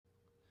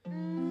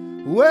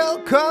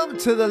Welcome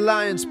to the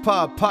Lion's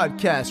Paw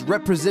Podcast,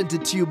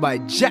 represented to you by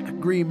Jack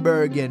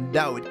Greenberg and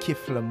Dawit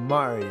Kifla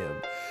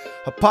Mariam.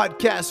 A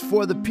podcast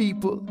for the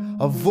people,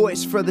 a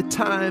voice for the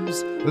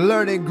times,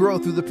 learn and grow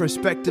through the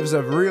perspectives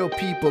of real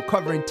people,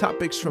 covering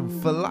topics from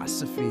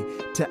philosophy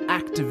to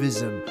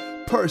activism,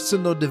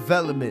 personal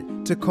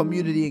development to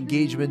community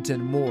engagement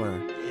and more.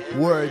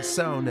 Word,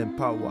 sound, and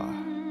power.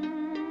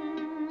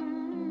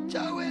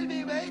 Jah will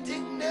be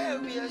waiting there,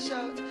 we a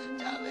shout.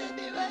 Jah will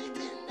be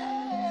waiting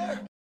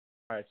there.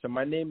 All right, so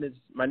my name is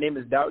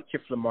Dawit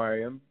Kifla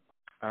Mariam.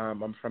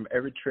 I'm from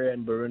Eritrea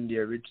and Burundi,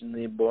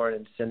 originally born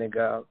in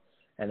Senegal,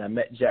 and I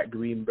met Jack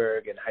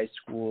Greenberg in high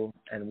school,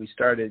 and we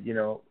started,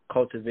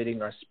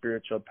 cultivating our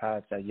spiritual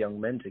paths as young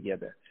men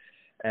together.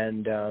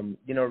 And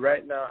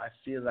right now I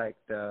feel like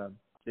the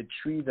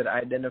tree that I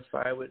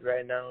identify with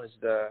right now is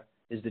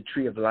the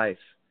tree of life.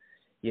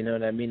 You know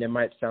what I mean? It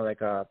might sound like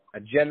a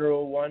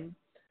general one,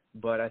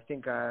 but I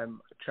think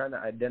I'm trying to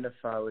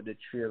identify with the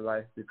tree of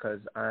life because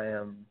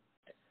I'm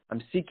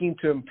seeking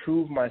to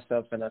improve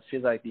myself, and I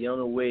feel like the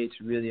only way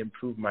to really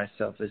improve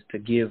myself is to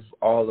give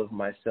all of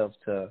myself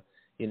to,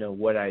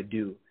 what I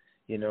do,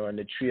 and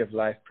the tree of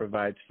life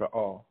provides for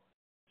all.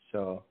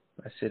 So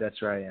I say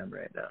that's where I am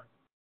right now.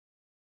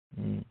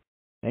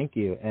 Thank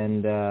you.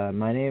 And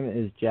my name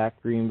is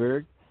Jack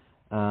Greenberg.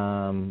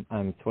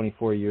 I'm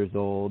 24 years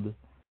old.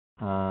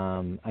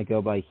 I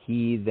go by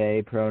he,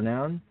 they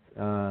pronouns.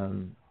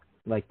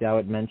 Like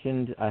Dawit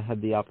mentioned, I had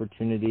the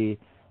opportunity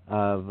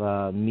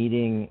of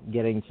meeting,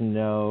 getting to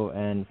know,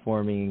 and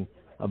forming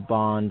a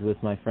bond with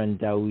my friend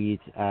Dawit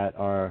at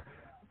our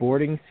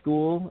boarding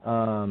school,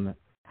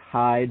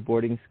 Hyde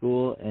Boarding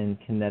School in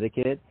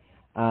Connecticut.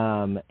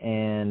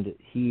 And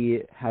he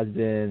has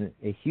been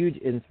a huge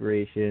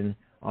inspiration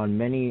on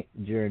many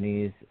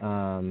journeys,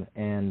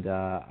 and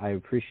I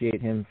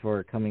appreciate him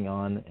for coming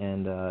on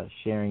and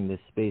sharing this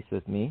space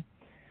with me.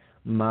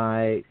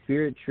 My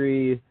spirit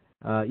tree,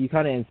 you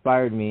kind of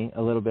inspired me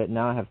a little bit.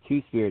 Now I have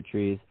two spirit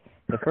trees.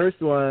 The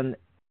first one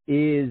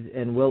is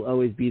and will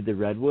always be the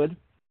redwood.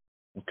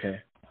 Okay.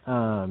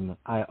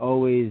 I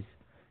always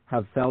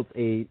have felt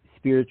a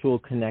spiritual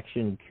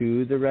connection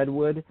to the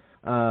redwood,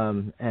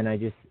 and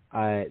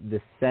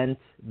the scent,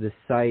 the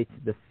sight,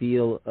 the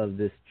feel of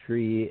this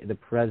tree, the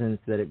presence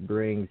that it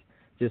brings,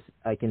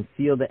 I can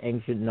feel the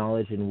ancient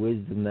knowledge and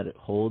wisdom that it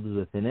holds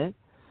within it.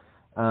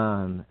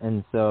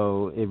 And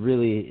so it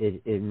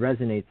really, it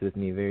resonates with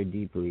me very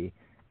deeply.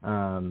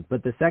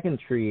 But the second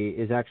tree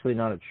is actually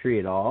not a tree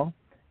at all.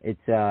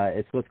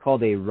 It's what's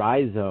called a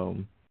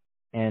rhizome.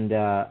 And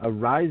a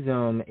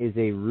rhizome is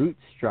a root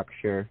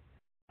structure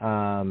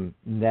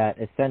that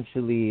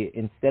essentially,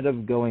 instead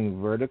of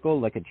going vertical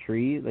like a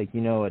tree,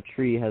 a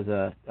tree has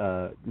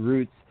a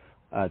roots,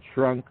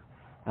 trunk,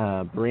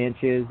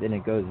 branches, and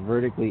it goes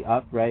vertically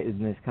up, right,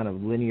 in this kind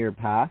of linear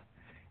path.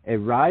 A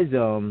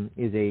rhizome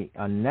is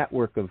a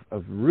network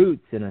of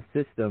roots in a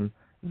system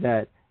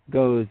that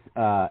goes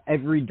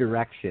every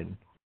direction.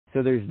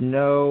 So there's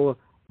no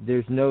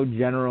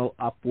general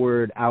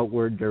upward,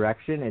 outward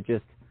direction.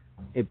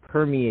 It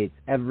permeates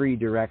every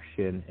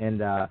direction,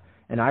 and I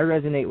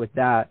resonate with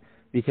that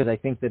because I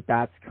think that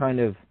that's kind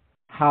of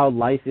how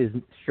life is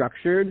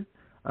structured.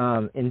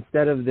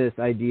 Instead of this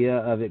idea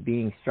of it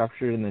being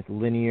structured in this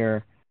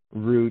linear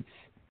roots,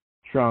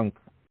 trunk,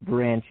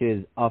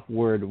 branches,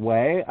 upward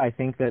way, I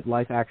think that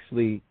life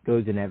actually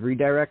goes in every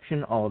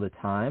direction all the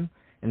time,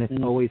 and it's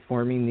always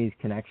forming these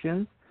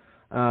connections.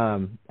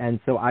 And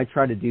so I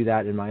try to do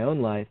that in my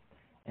own life,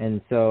 and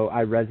so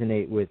I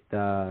resonate with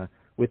the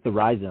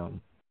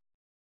rhizome.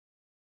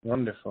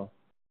 Wonderful.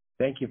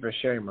 Thank you for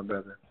sharing, my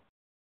brother.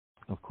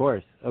 Of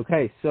course.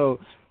 Okay, so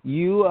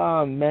you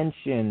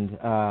mentioned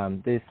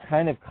this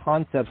kind of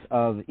concept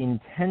of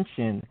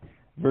intention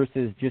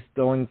versus just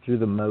going through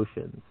the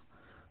motions.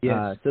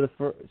 Yes. So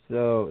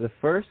the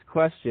first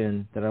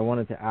question that I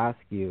wanted to ask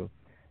you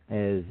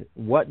is,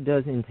 what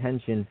does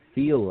intention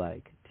feel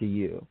like to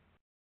you?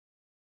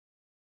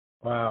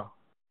 Wow.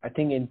 I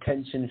think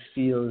intention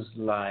feels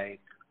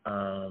like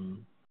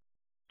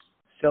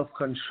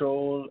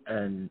self-control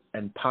and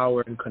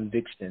power and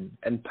conviction.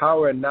 And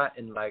power not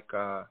in like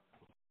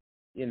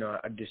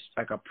just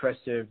like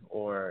oppressive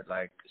or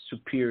like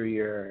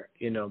superior,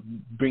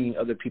 bringing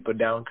other people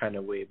down kind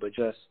of way, but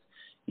just,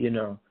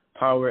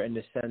 power in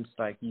the sense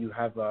like you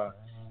have a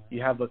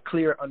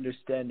clear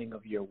understanding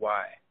of your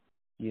why,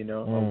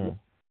 of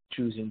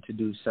choosing to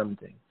do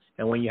something.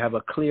 And when you have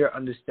a clear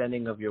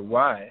understanding of your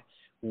why,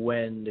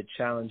 when the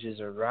challenges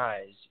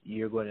arise,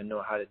 you're going to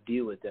know how to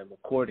deal with them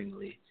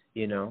accordingly,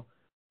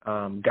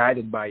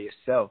 guided by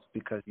yourself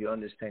because you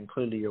understand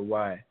clearly your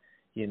why,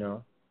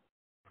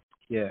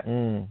 Yeah.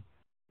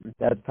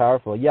 That's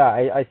powerful. Yeah,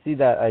 I see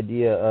that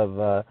idea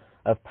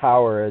of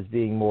power as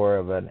being more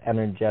of an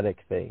energetic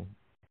thing.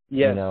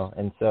 Yes.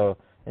 And so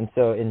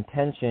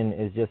intention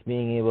is just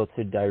being able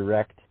to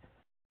direct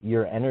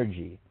your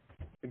energy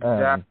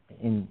exactly.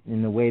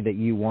 in the way that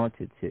you want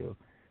it to.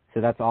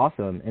 So that's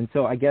awesome. And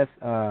so I guess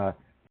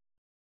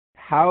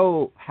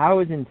how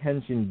is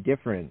intention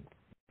different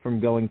from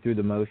going through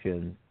the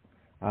motions?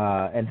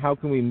 and how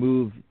can we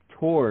move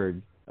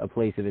toward a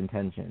place of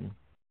intention?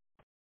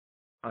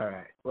 All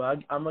right. Well,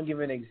 I'm gonna give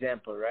you an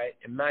example, right?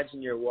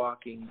 Imagine you're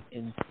walking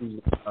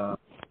into a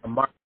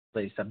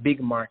marketplace, a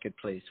big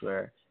marketplace,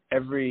 where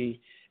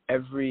every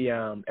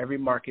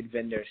market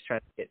vendor is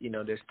trying to get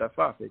their stuff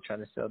off. They're trying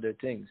to sell their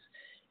things.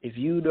 If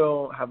you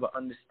don't have an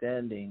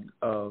understanding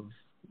of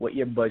what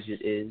your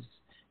budget is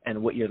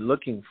and what you're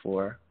looking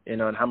for, and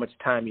how much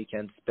time you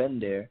can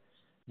spend there,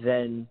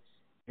 then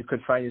you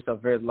could find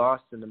yourself very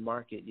lost in the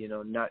market,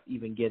 not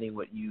even getting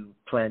what you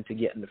planned to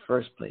get in the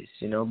first place,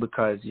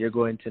 because you're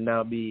going to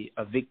now be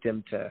a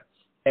victim to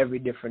every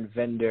different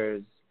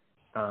vendor's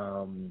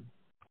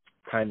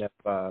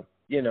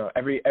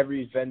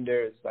every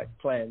vendor's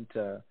plan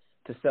to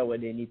sell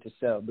what they need to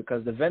sell,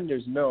 because the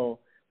vendors know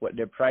what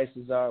their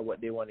prices are,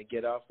 what they want to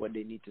get off, what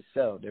they need to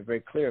sell. They're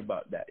very clear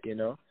about that,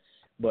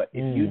 But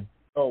if you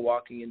know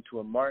walking into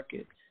a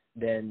market,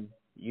 then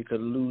you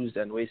could lose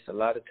and waste a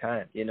lot of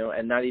time,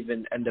 and not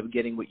even end up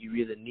getting what you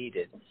really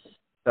needed.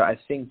 So I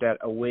think that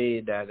a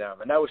way that,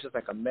 and that was just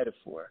like a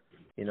metaphor,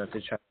 to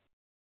try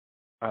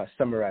to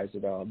summarize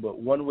it all. But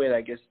one way,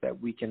 I guess,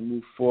 that we can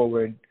move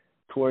forward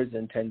towards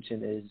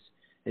intention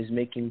is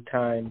making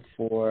time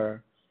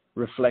for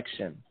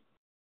reflection,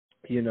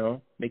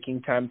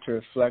 making time to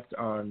reflect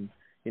on,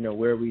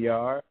 where we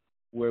are,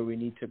 where we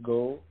need to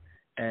go,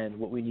 and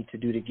what we need to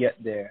do to get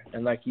there.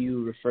 And like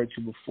you referred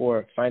to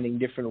before, finding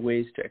different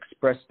ways to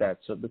express that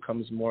so it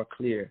becomes more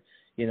clear,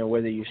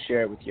 whether you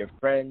share it with your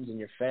friends and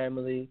your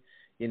family,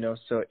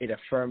 so it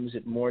affirms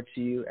it more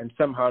to you. And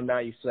somehow now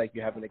you feel like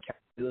you have an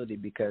accountability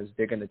because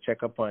they're going to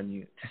check up on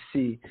you to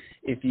see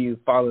if you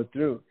follow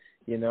through,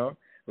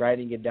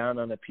 writing it down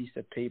on a piece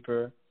of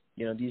paper.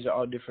 These are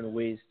all different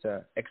ways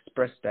to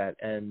express that.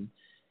 And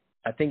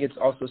I think it's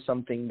also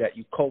something that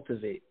you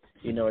cultivate.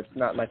 It's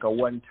not like a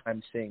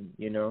one-time thing,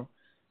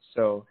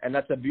 So, and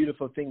that's a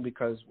beautiful thing,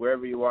 because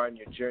wherever you are in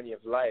your journey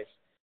of life,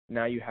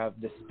 now you have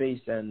the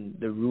space and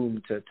the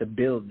room to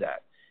build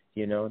that,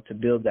 to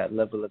build that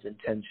level of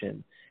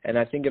intention. And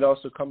I think it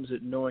also comes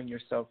with knowing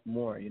yourself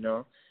more,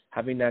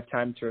 having that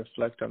time to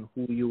reflect on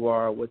who you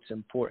are, what's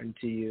important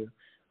to you.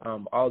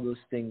 All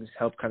those things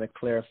help kind of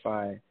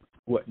clarify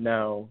what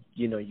now,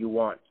 you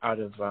want out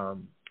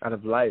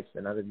of life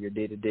and out of your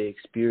day-to-day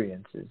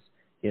experiences,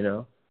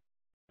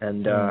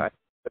 And it's a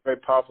very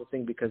powerful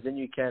thing, because then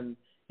you can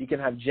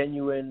have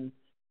genuine,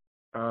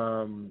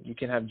 I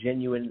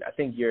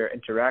think your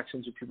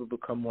interactions with people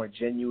become more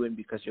genuine,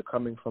 because you're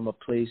coming from a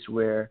place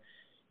where,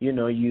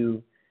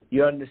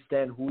 you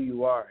understand who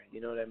you are, you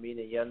know what I mean?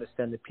 And you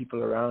understand the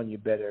people around you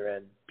better,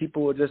 and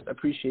people will just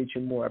appreciate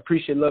you more,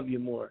 love you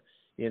more,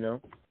 Yeah,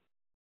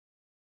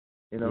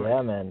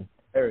 man.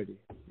 Clarity,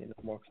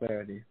 more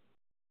clarity.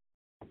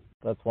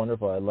 That's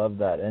wonderful. I love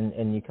that.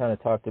 And you kind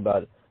of talked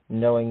about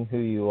knowing who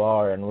you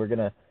are, and we're going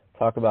to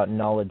talk about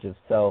knowledge of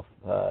self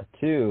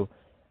too.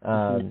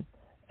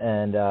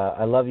 And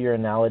I love your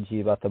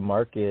analogy about the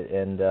market.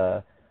 And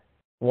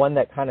one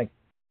that kind of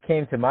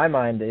came to my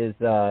mind is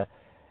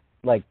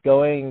like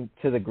going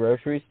to the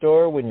grocery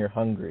store when you're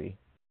hungry.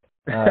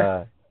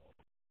 And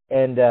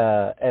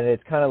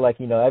it's kind of like,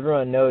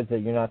 everyone knows that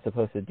you're not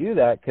supposed to do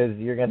that, because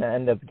you're going to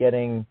end up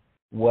getting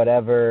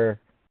whatever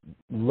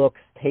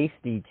looks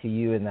tasty to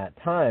you in that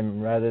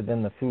time, rather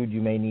than the food you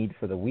may need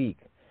for the week.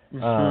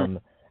 And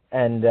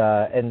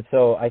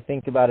so I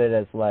think about it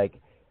as like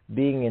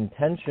being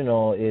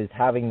intentional is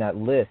having that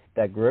list,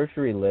 that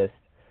grocery list,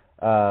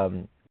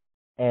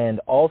 and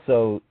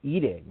also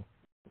eating,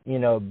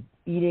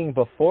 eating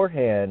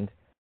beforehand,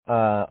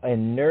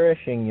 and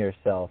nourishing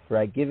yourself,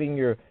 right? Giving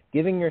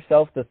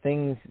yourself the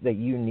things that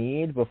you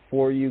need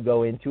before you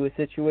go into a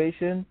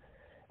situation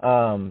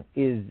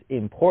is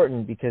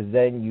important, because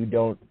then you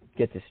don't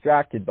get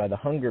distracted by the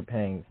hunger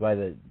pangs, by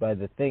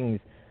the things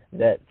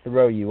that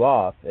throw you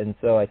off. And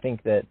so I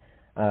think that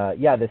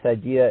this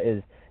idea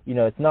is,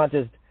 it's not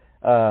just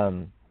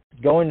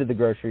going to the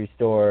grocery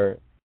store,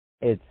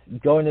 it's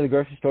going to the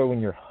grocery store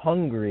when you're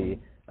hungry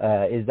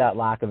is that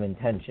lack of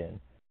intention.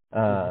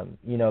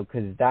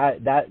 Because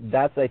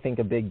that's I think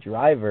a big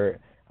driver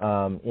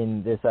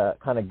in this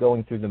kind of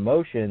going through the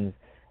motions,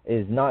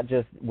 is not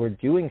just we're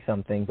doing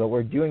something, but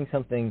we're doing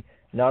something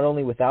not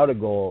only without a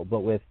goal,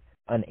 but with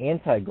an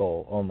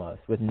anti-goal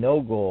almost, with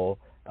no goal,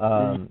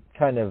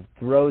 kind of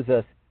throws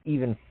us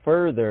even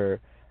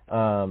further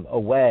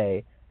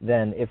away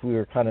than if we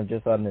were kind of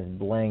just on this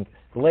blank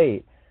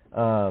slate.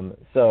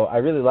 So I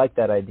really like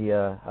that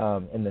idea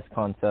in this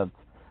concept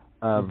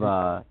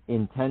of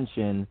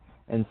intention.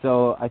 And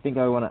so I think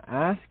I want to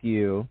ask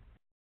you,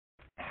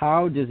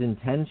 how does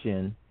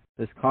intention,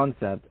 this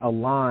concept,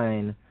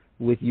 align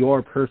with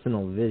your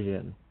personal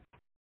vision?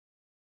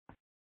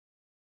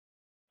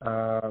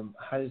 How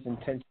does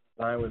intention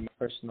align with my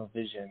personal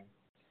vision?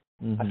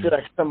 I feel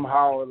like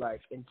somehow,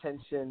 like,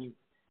 intention,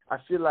 I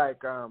feel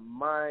like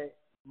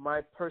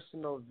my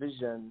personal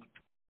vision,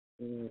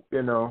 it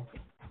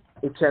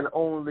can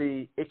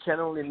only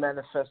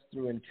manifest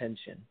through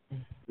intention.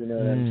 You know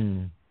what I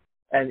mean?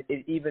 And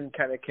it even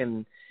kind of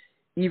can,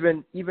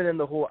 even in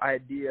the whole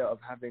idea of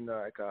having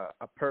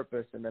a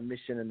purpose and a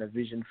mission and a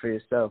vision for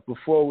yourself.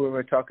 Before we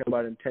were talking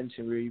about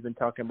intention, we were even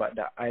talking about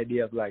that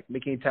idea of like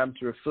making time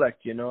to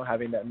reflect,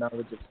 having that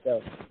knowledge of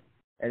self.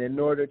 And in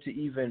order to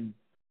even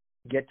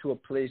get to a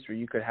place where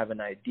you could have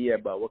an idea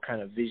about what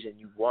kind of vision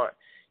you want,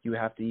 you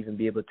have to even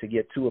be able to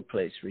get to a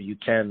place where you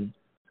can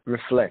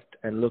reflect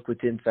and look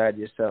within inside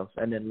yourself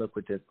and then look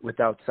with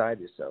outside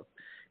yourself,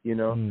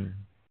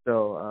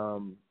 So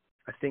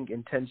I think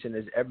intention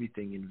is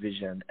everything in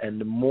vision. And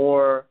the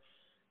more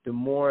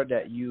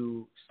that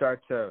you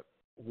start to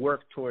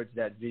work towards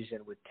that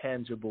vision with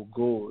tangible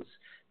goals,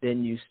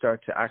 then you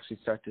start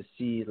to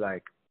see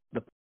like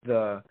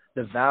the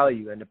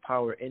value and the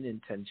power in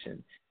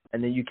intention.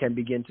 And then you can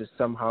begin to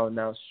somehow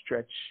now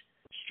stretch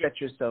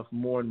yourself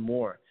more and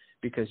more,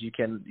 because you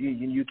can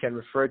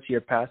refer to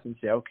your past and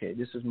say, okay,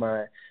 this is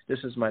my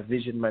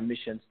vision, my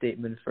mission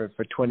statement for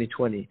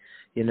 2020,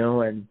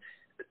 and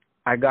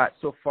I got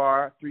so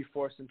far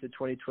 3/4 into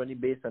 2020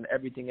 based on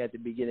everything at the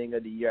beginning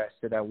of the year I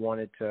said I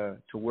wanted to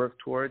work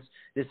towards.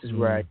 This is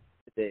where I am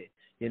today,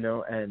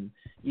 and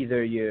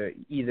either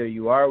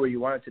you are where you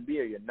want it to be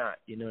or you're not,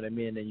 you know what I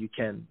mean? And you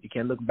can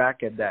look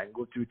back at that and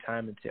go through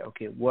time and say,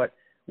 okay,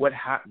 what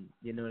happened,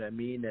 you know what I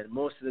mean? And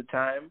most of the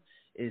time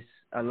it's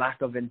a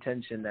lack of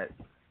intention that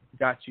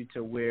got you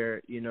to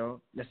where,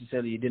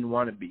 necessarily you didn't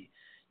want to be,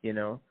 and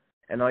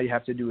all you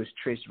have to do is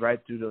trace right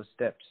through those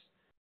steps,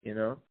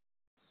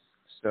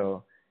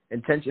 So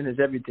intention is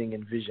everything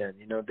in vision.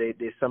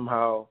 They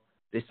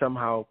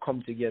somehow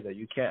come together.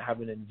 You can't have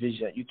a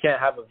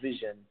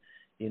vision,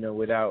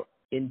 without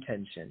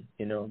intention,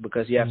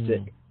 because you have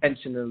to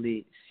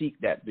intentionally seek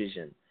that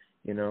vision,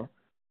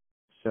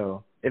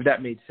 So if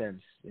that made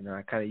sense,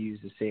 I kind of use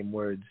the same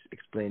words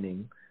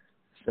explaining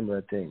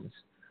similar things.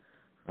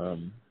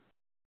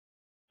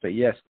 But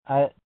yes,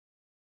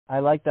 I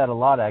like that a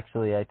lot,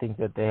 actually. I think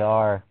that they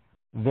are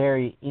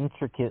very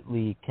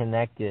intricately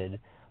connected.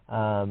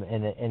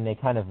 And they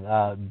kind of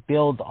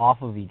build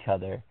off of each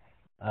other,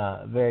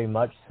 very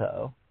much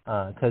so,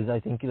 because I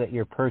think that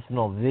your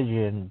personal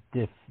vision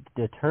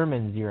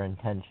determines your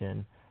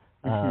intention,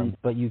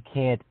 but you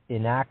can't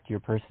enact your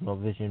personal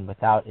vision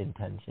without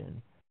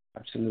intention.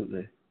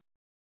 Absolutely.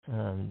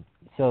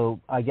 So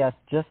I guess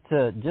just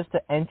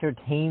to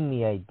entertain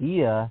the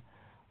idea,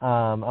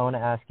 I want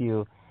to ask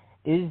you,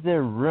 is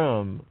there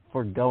room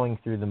for going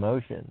through the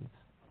motions?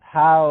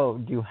 How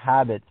do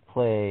habits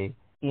play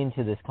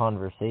into this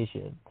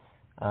conversation?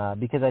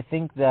 Because I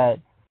think that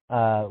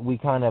we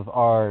kind of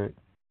are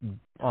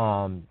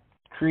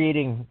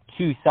creating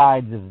two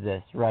sides of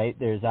this, right?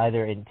 There's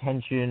either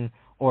intention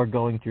or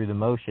going through the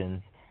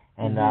motions.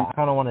 And I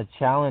kind of want to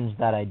challenge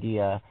that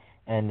idea.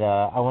 And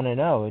I want to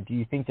know, do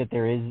you think that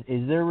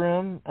is there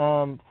room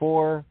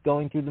for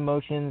going through the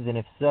motions? And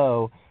if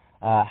so,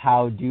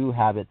 how do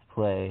habits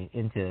play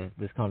into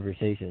this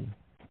conversation?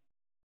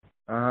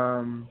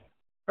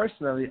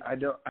 Personally,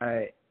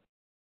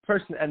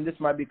 and this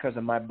might be because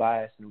of my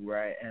bias and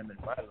where I am in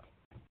my life,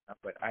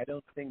 but I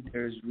don't think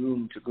there's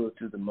room to go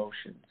through the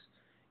motions,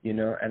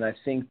 and I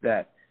think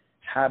that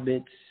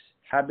habits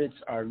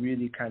are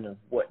really kind of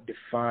what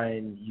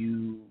define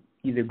you,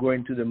 either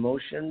going through the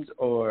motions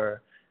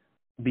or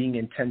being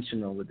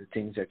intentional with the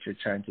things that you're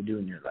trying to do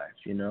in your life,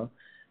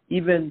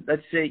 Even,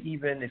 let's say,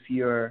 even if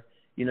you're,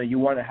 you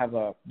want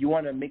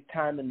to make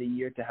time in the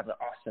year to have an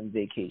awesome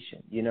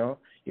vacation,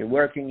 You're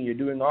working, you're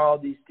doing all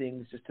these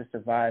things just to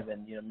survive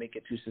and, make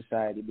it through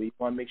society, but you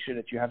want to make sure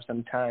that you have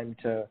some time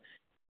to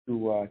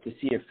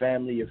see your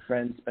family, your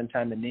friends, spend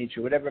time in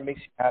nature, whatever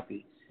makes you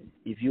happy.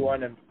 If you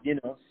want to,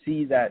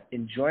 see that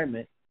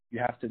enjoyment, you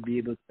have to be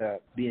able to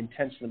be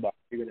intentional about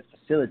how you're going to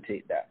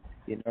facilitate that,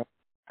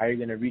 how you're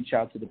going to reach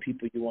out to the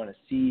people you want to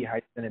see, how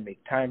you're going to make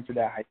time for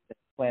that, how you're going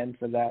to plan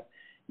for that.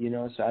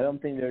 So I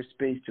don't think there's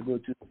space to go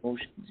through the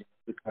motions,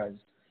 because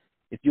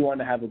if you want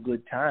to have a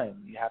good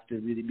time, you have to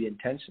really be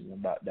intentional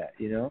about that,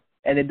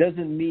 And it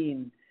doesn't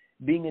mean,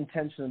 being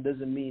intentional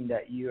doesn't mean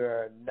that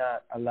you're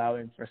not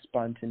allowing for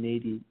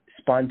spontaneity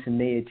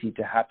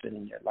to happen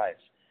in your life.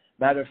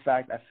 Matter of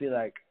fact, I feel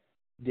like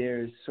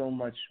there's so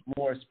much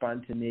more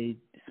spontaneity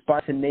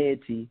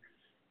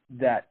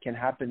that can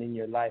happen in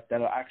your life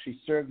that'll actually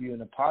serve you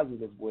in a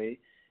positive way,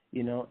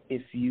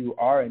 if you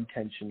are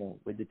intentional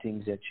with the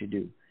things that you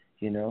do.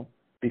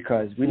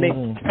 Because we make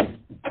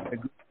a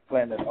good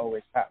plan that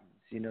always happens,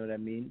 you know what I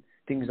mean?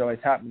 Things always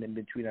happen in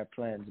between our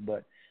plans,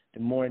 but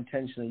the more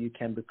intentional you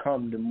can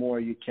become, the more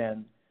you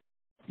can,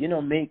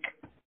 make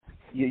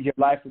your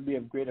life will be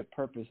of greater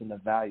purpose and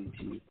of value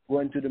to you.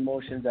 Going through the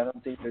motions, I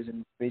don't think there's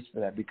any space for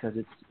that, because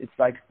it's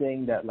like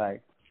saying that,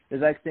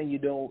 it's like saying you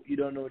don't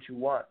know what you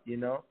want,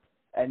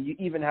 and you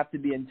even have to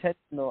be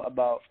intentional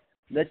about,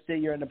 let's say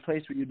you're in a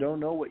place where you don't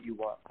know what you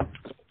want. You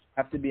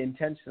have to be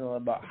intentional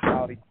about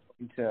how you're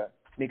going to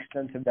make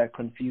sense of that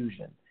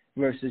confusion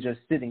versus just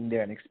sitting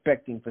there and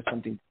expecting for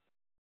something,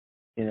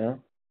 Your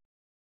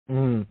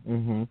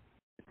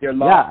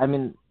Yeah, I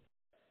mean,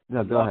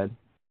 no, go ahead.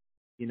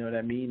 You know what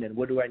I mean? And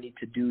what do I need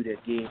to do to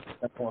gain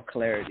more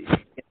clarity?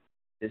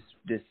 This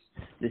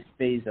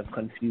phase of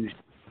confusion,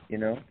 you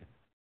know.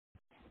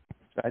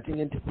 So I think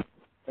it's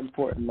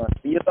important. When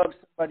you love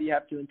somebody, you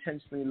have to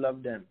intentionally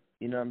love them.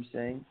 You know what I'm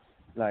saying?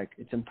 Like,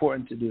 it's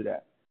important to do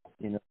that,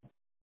 you know.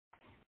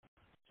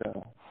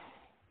 So,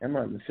 I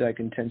feel like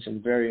intention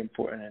is very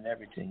important in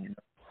everything, you know.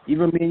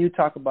 Even me and you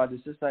talk about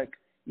this, just like,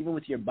 even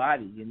with your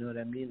body, you know what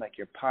I mean? Like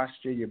your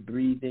posture, your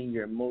breathing,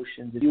 your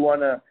emotions. If you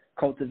want to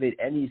cultivate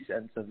any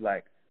sense of,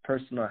 like,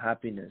 personal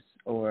happiness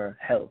or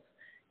health,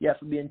 you have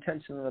to be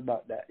intentional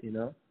about that, you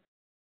know?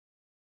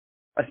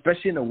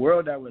 Especially in the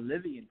world that we're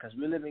living in, because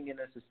we're living in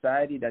a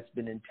society that's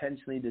been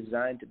intentionally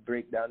designed to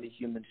break down the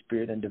human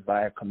spirit and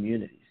divide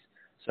communities.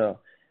 So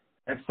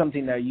that's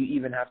something that you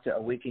even have to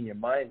awaken your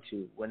mind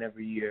to whenever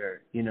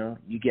you're, you know,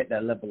 you get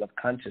that level of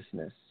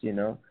consciousness, you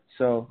know.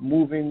 So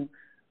moving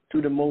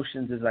through the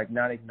motions is like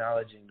not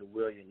acknowledging the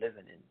world you're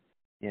living in,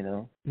 you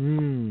know.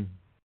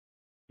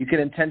 You can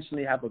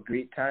intentionally have a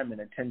great time and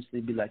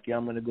intentionally be like, yeah,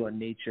 I'm going to go in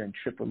nature and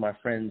trip with my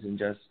friends and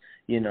just,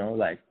 you know,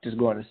 like just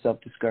go on a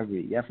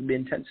self-discovery. You have to be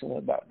intentional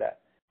about that.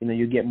 You know,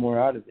 you get more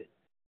out of it.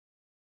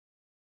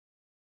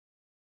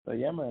 So,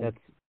 yeah, man.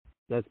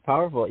 That's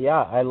powerful.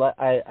 Yeah,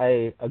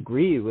 I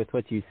agree with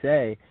what you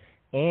say.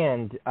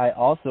 And I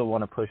also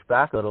want to push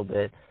back a little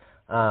bit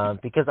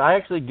because I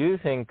actually do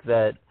think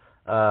that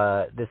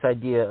this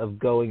idea of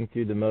going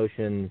through the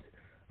motions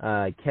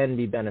can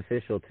be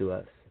beneficial to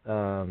us.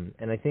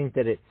 And I think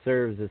that it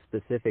serves a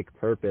specific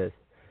purpose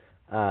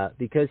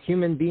because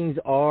human beings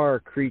are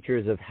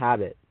creatures of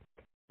habit.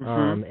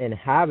 And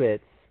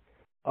habits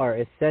are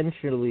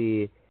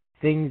essentially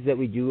things that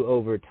we do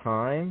over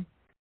time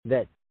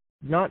that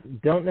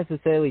don't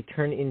necessarily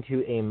turn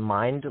into a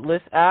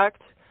mindless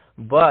act,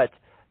 but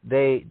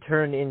they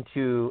turn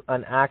into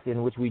an act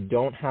in which we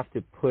don't have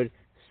to put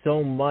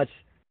so much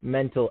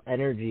mental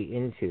energy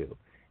into.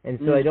 And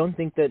so I don't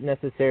think that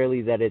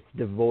necessarily that it's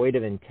devoid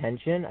of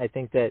intention. I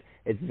think that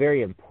it's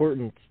very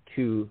important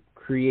to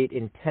create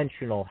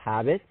intentional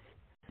habits.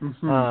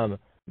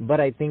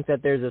 But I think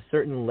that there's a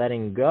certain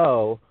letting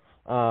go.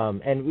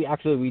 And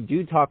we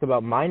do talk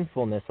about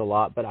mindfulness a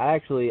lot, but I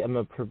actually am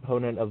a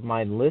proponent of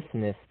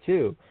mindlessness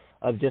too,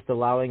 of just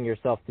allowing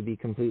yourself to be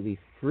completely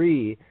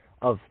free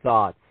of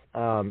thoughts.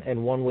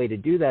 And one way to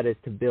do that is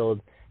to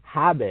build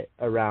habit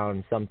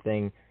around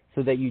something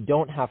so that you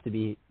don't have to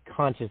be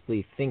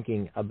consciously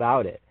thinking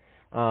about it.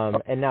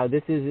 And now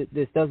this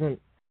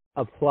doesn't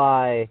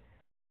apply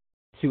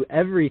to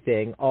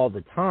everything all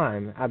the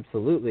time,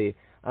 absolutely.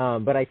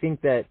 But I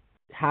think that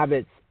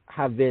habits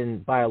have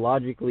been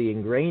biologically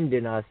ingrained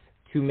in us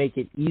to make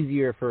it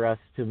easier for us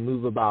to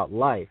move about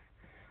life.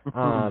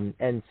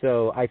 And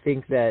so I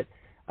think that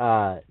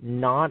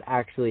not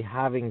actually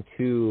having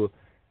to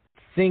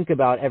think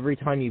about every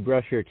time you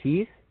brush your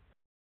teeth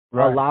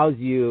allows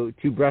you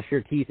to brush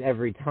your teeth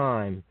every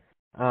time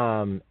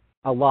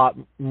a lot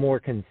more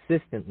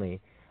consistently.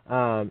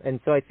 And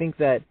so I think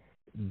that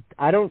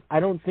I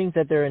don't think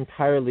that they're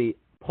entirely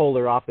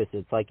polar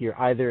opposites, like you're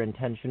either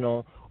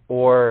intentional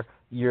or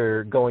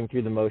you're going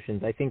through the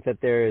motions. I think that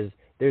there's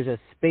a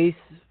space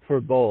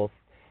for both,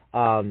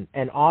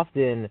 and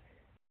often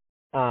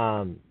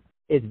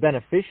it's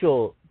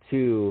beneficial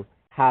to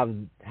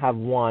have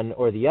one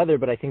or the other,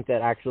 but I think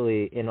that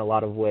actually in a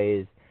lot of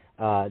ways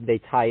they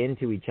tie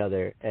into each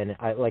other. And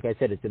like I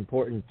said, it's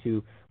important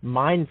to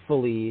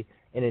mindfully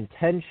and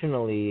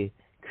intentionally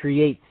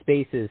create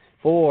spaces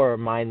for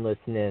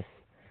mindlessness.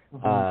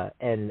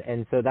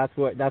 And so that's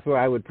where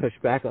I would push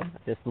back on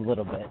just a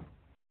little bit.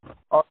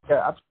 Oh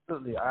yeah,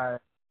 absolutely. I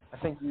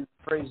think you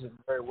phrased it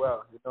very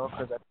well, you know,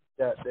 because I think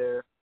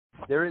that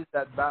there is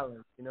that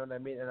balance, you know what I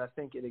mean? And I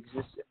think it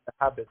exists in the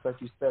habits,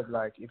 like you said.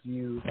 Like if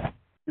you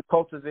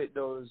cultivate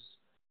those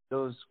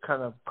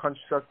kind of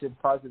constructive,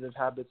 positive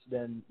habits,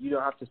 then you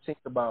don't have to think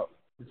about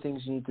the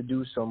things you need to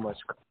do so much.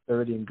 It's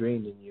already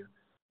ingrained in you,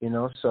 you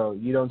know. So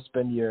you don't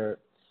spend your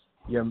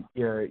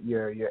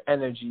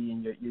energy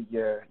and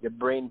your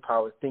brain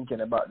power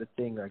thinking about the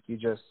thing. Like you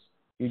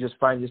just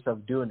find yourself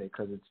doing it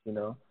because it's, you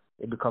know,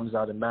 it becomes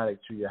automatic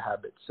through your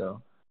habits.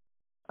 So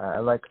I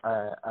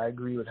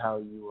agree with how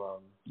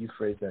you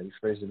phrased that. You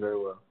phrased it very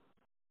well.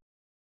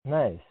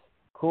 Nice,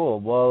 cool.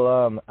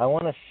 Well, I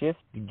want to shift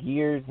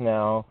gears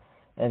now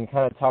and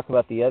kind of talk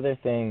about the other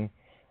thing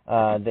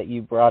that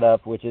you brought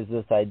up, which is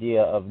this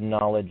idea of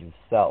knowledge of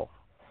self.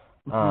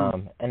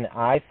 And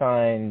I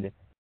find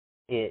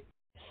it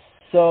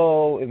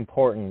so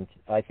important.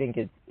 I think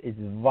it's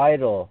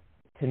vital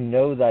to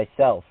know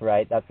thyself,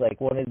 right? That's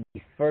like one of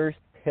the first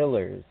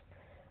pillars.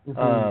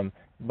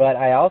 But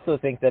I also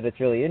think that it's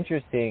really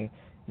interesting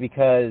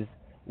because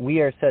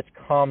we are such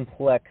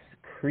complex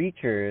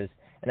creatures,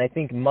 and I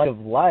think much of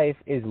life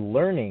is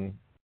learning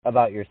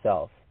about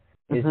yourself,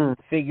 is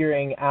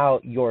figuring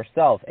out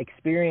yourself.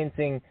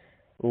 Experiencing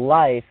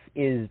life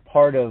is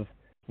part of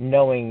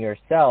knowing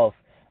yourself.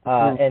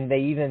 And they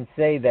even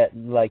say that,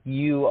 like,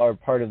 you are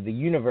part of the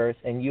universe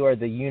and you are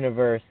the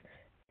universe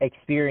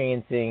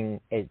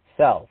experiencing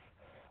itself.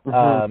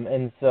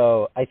 And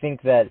so I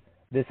think that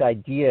this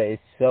idea is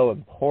so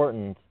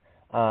important,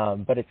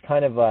 but it's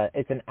kind of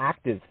it's an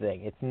active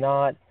thing. It's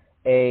not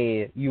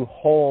you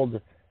hold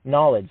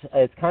knowledge.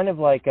 It's kind of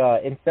like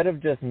instead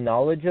of just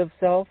knowledge of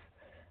self,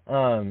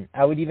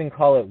 I would even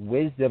call it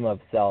wisdom of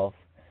self,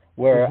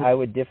 where I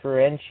would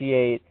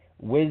differentiate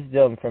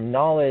wisdom from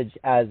knowledge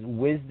as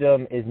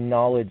wisdom is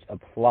knowledge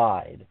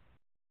applied.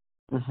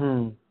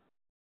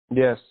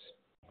 Yes.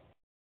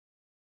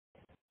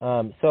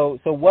 So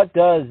what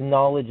does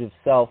knowledge of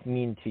self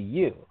mean to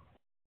you?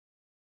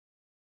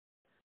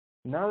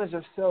 Knowledge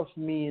of self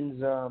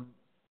means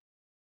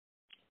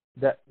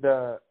that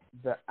the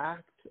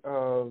act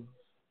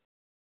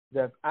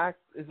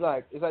is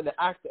like the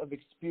act of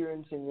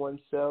experiencing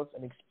oneself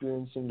and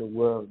experiencing the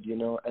world, you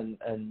know,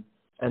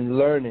 and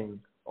learning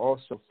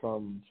also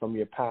from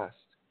your past,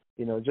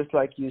 you know, just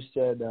like you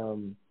said.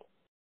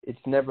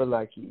 It's never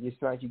like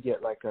it's not like you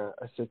get like a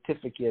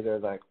certificate or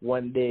like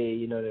one day,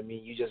 you know what I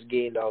mean, you just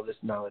gained all this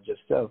knowledge of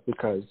self,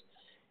 because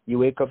you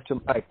wake up to,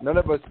 like, none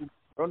of us,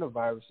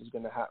 coronavirus is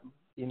going to happen,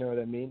 you know what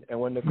I mean? And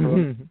when the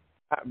corona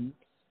happened,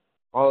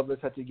 all of us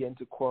had to get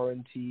into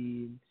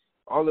quarantine.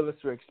 All of us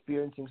were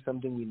experiencing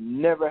something we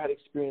never had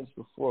experienced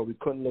before. We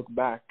couldn't look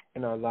back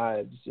in our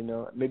lives, you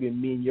know, maybe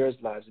me and yours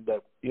lives,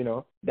 but, you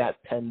know,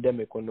 that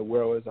pandemic when the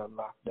world was on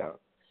lockdown,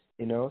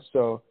 you know.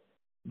 So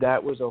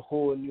that was a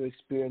whole new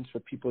experience for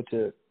people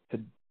to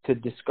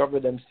discover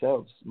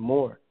themselves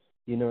more,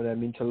 you know what I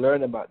mean, to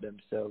learn about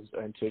themselves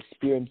and to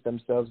experience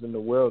themselves in the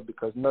world,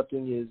 because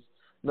nothing is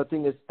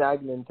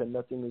stagnant and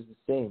nothing is the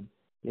same,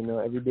 you know.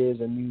 Every day is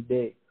a new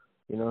day,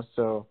 you know.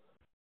 So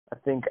I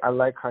think I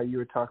like how you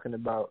were talking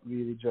about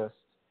really just,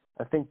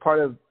 I think part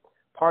of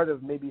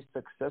maybe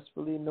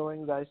successfully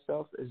knowing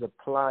thyself is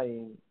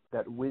applying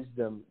that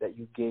wisdom that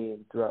you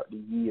gained throughout the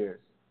years,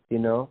 you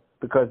know,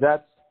 because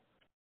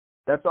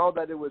that's all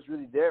that it was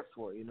really there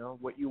for, you know.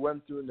 What you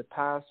went through in the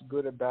past,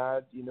 good or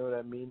bad, you know what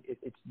I mean,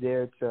 it's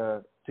there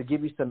to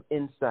give you some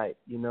insight,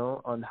 you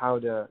know, on how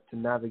to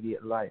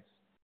navigate life.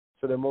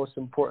 So the most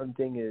important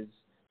thing is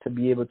to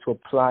be able to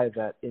apply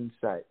that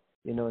insight,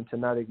 you know, and to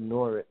not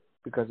ignore it.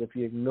 Because if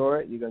you ignore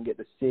it, you're going to get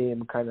the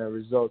same kind of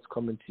results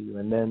coming to you.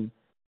 And then,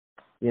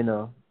 you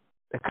know,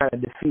 it kind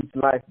of defeats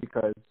life,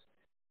 because,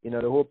 you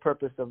know, the whole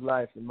purpose of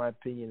life, in my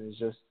opinion, is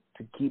just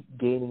to keep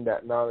gaining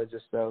that knowledge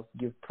of self,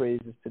 give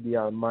praises to the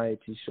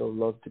Almighty, show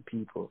love to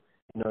people,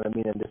 you know what I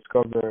mean, and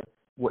discover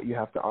what you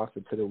have to offer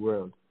to the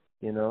world,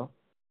 you know.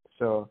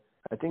 So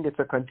I think it's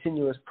a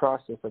continuous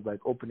process of, like,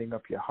 opening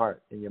up your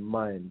heart and your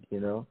mind, you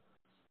know.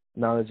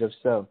 Knowledge of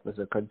self is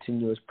a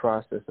continuous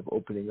process of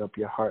opening up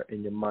your heart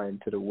and your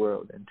mind to the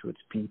world and to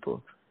its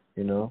people,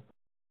 you know.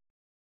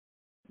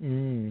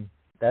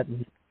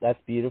 That's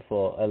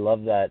beautiful. I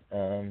love that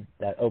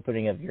that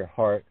opening of your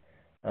heart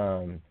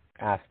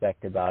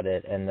aspect about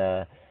it. And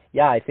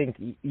I think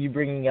you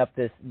bringing up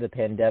the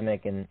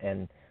pandemic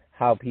and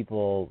how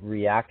people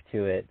react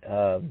to it,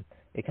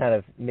 it kind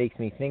of makes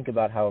me think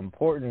about how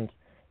important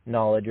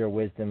knowledge or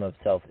wisdom of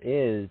self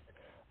is.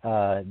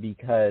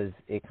 Because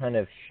it kind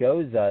of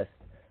shows us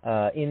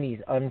in these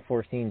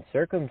unforeseen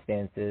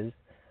circumstances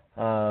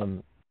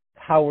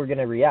how we're going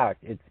to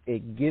react.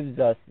 It gives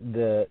us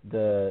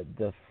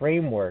the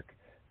framework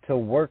to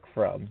work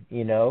from.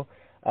 You know,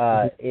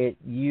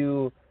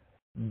 you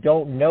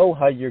don't know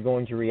how you're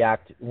going to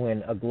react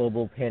when a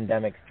global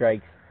pandemic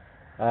strikes,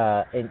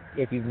 and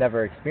if you've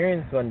never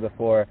experienced one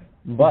before,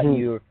 but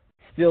you're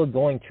still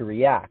going to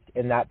react,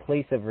 and that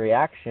place of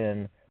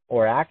reaction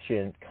or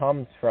action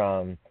comes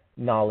from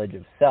knowledge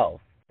of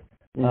self.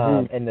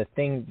 And the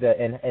thing that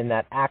and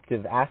that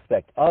active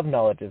aspect of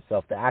knowledge of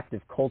self, the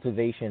active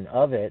cultivation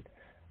of it,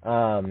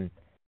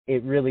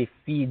 it really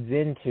feeds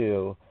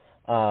into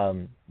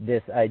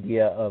this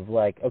idea of,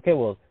 like, okay,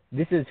 well,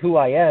 this is who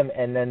I am,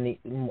 and then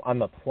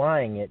I'm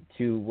applying it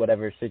to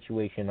whatever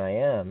situation I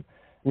am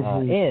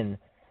in.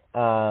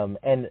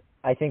 And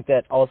I think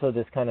that also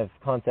this kind of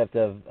concept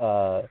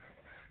of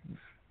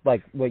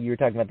like what you were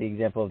talking about, the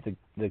example of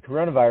the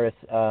coronavirus,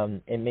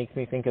 it makes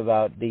me think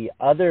about the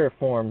other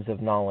forms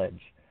of knowledge.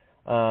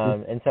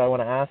 And so I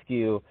want to ask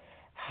you,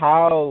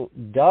 how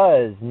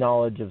does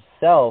knowledge of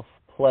self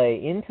play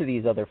into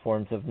these other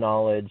forms of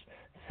knowledge,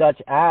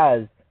 such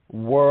as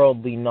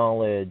worldly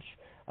knowledge,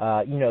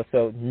 you know,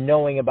 so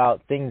knowing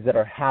about things that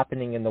are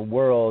happening in the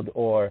world,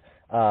 or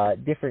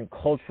different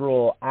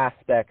cultural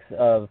aspects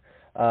of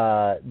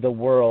the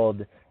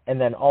world,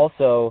 and then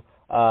also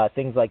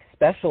things like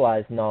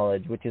specialized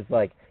knowledge, which is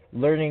like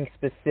learning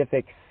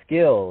specific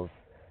skills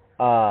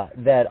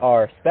that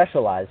are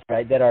specialized,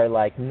 right? That are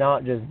like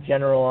not just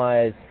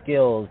generalized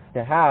skills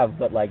to have,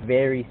 but like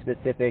very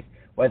specific,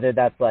 whether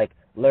that's like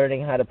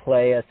learning how to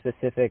play a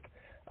specific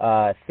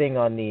thing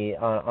on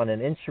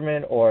an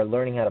instrument, or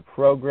learning how to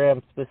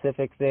program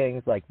specific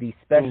things, like these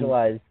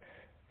specialized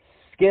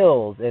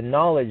skills and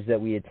knowledge that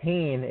we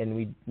attain and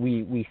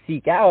we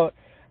seek out.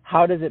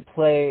 How does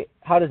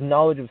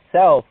knowledge of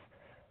self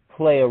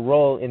play a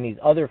role in these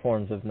other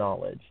forms of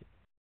knowledge?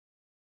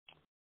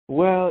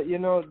 Well, you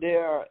know,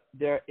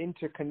 they're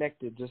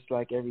interconnected, just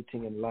like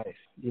everything in life.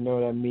 You know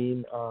what I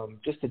mean?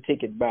 Just to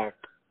take it back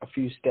a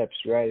few steps,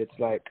 right? It's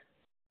like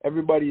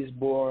everybody is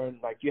born,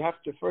 like you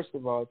have to, first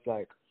of all, it's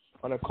like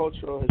on a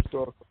cultural,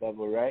 historical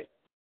level, right?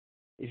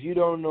 if you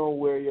don't know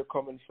where you're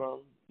coming from,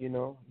 you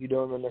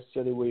don't know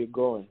necessarily where you're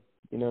going.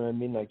 You know what I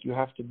mean? Like, you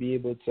have to be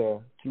able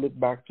to look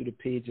back through the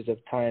pages of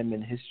time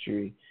and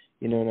history,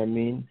 you know what I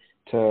mean,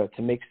 to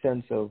make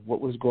sense of what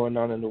was going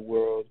on in the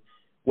world,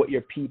 what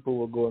your people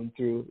were going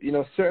through. There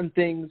are certain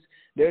things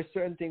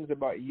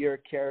about your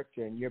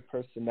character and your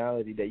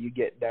personality that you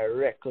get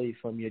directly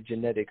from your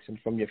genetics and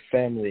from your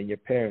family and your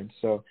parents.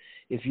 So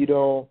if you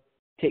don't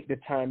take the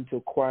time to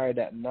acquire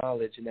that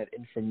knowledge and that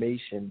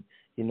information,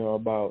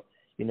 about,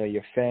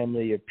 your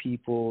family, your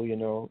people,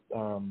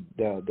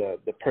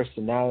 the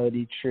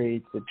personality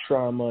traits, the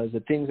traumas, the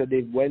things that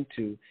they've went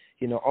to,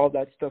 all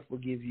that stuff will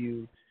give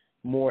you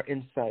more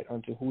insight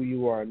onto who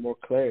you are and more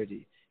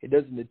clarity. It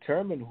doesn't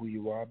determine who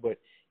you are, but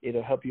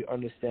it'll help you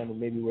understand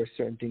maybe where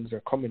certain things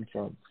are coming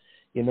from.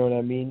 You know what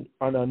I mean?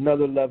 On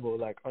another level,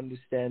 like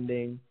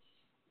understanding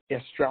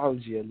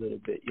astrology a little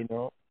bit,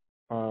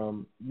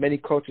 Many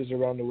cultures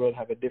around the world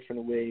have a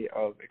different way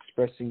of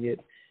expressing it.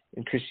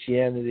 In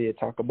Christianity, they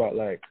talk about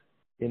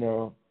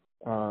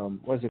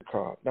what's it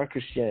called? Not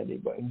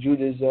Christianity, but in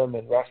Judaism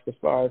and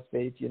Rastafari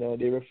faith,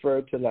 they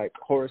refer to like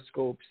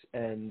horoscopes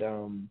and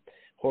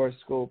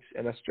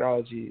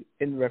astrology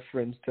in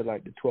reference to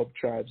like the 12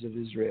 tribes of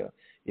Israel,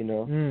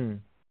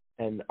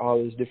 and all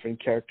those different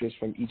characters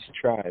from each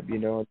tribe,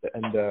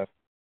 and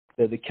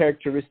the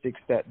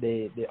characteristics that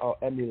they all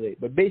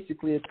emulate. But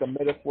basically, it's a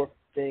metaphor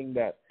saying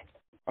that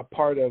a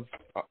part of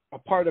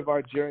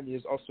our journey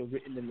is also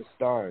written in the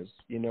stars,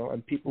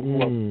 and people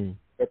who are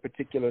a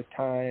particular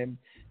time,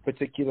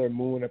 particular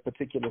moon, a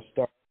particular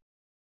star,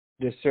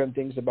 there's certain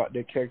things about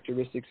their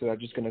characteristics that are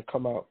just going to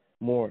come out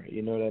more,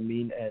 you know what I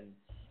mean? And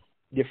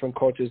different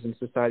cultures and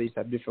societies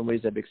have different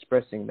ways of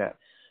expressing that.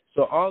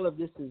 So all of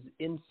this is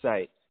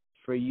insight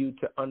for you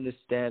to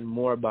understand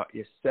more about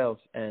yourself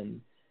and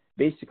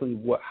basically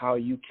how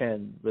you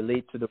can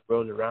relate to the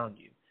world around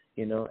you.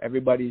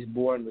 Everybody's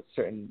born with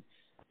certain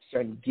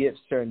gifts,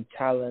 certain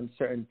talents,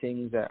 certain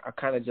things that are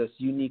kind of just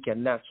unique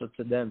and natural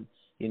to them,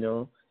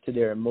 to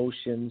their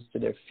emotions, to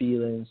their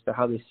feelings, to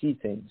how they see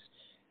things,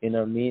 you know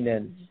what I mean?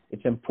 And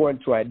it's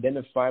important to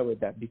identify with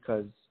that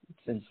because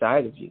it's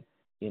inside of you,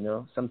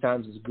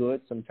 Sometimes it's good,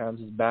 sometimes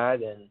it's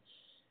bad, and,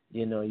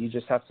 you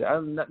just have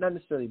to, not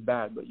necessarily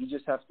bad, but you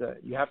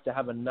have to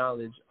have a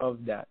knowledge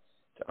of that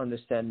to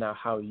understand now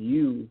how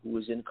you, who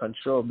is in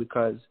control,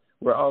 because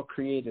we're all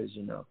creators,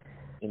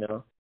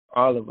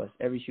 all of us,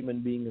 every human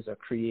being is a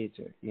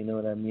creator, you know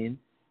what I mean?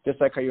 Just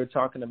like how you're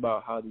talking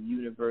about how the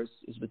universe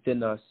is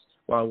within us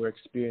while we're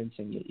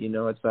experiencing it,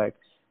 it's like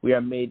we are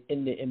made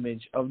in the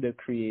image of the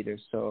Creator.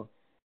 So,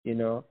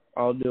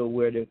 although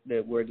we're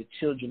the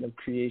children of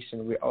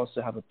creation, we also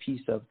have a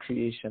piece of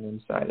creation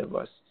inside of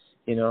us,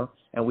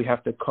 and we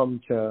have to come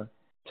to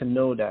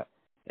know that.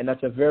 And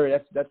that's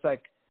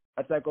like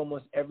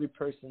almost every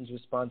person's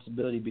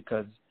responsibility,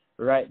 because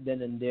right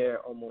then and there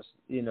almost,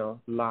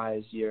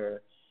 lies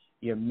your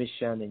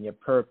mission and your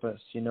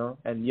purpose,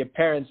 and your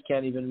parents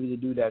can't even really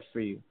do that for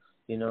you.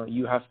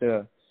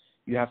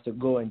 You have to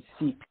go and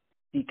seek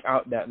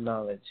out that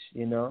knowledge,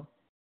 So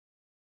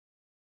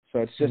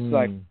it's just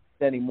like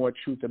understanding more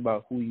truth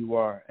about who you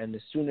are. And the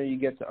sooner you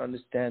get to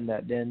understand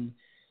that, then,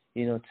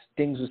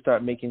 things will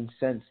start making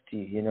sense to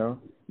you,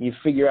 You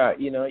figure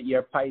out,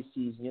 you're Pisces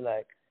and you're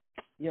like,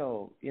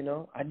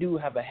 I do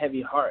have a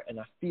heavy heart and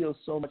I feel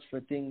so much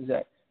for things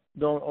that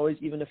don't always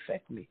even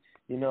affect me.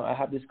 I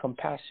have this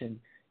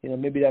compassion.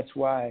 Maybe that's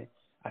why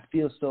I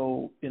feel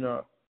so,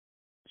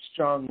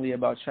 strongly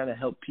about trying to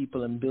help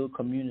people and build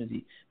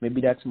community.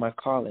 Maybe that's my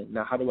calling.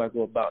 Now, how do I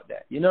go about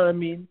that? You know what I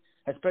mean?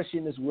 Especially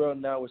in this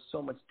world now with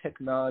so much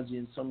technology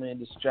and so many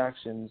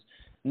distractions,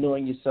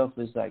 knowing yourself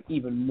is like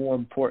even more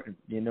important,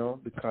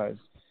 because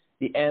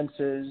the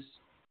answers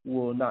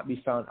will not be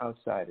found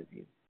outside of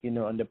you,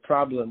 and the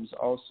problems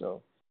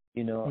also,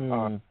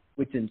 are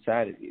within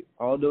inside of you.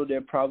 Although there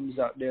are problems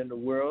out there in the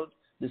world,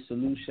 the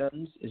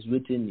solutions is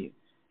within you,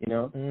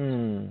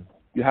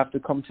 You have to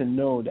come to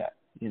know that,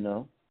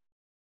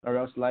 or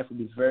else life will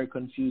be very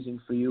confusing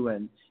for you.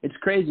 And it's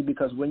crazy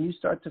because when you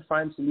start to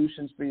find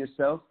solutions for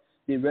yourself,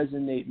 they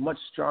resonate much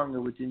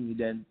stronger within you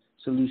than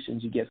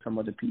solutions you get from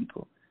other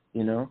people,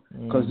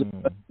 because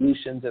the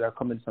solutions that are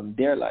coming from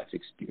their life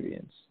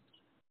experience.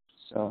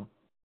 So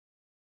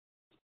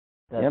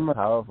that's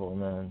powerful,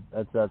 man.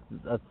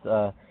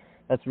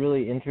 That's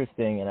really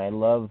interesting, and I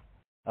love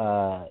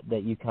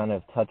that you kind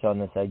of touch on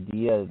this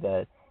idea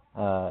that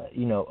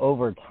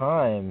over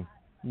time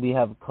we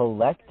have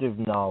collective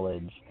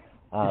knowledge.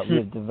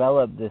 We've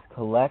developed this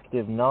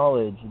collective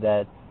knowledge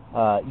that,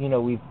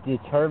 we've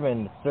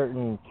determined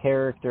certain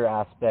character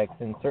aspects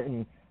and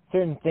certain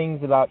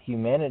things about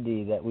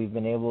humanity that we've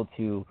been able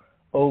to,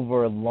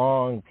 over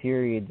long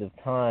periods of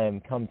time,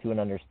 come to an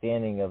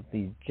understanding of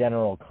these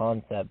general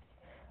concepts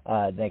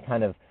that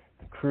kind of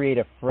create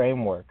a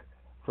framework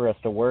for us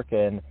to work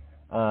in.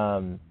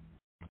 And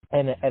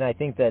I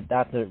think that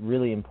that's a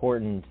really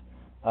important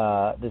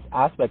this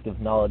aspect of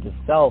knowledge of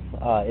self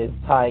is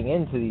tying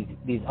into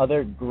these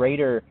other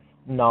greater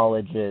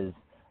knowledges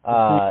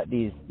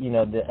these,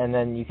 and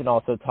then you can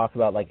also talk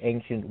about like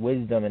ancient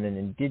wisdom and an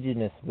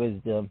indigenous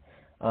wisdom,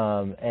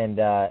 and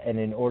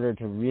in order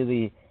to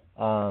really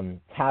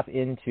tap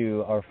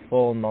into our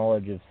full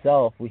knowledge of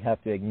self, we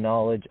have to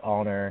acknowledge,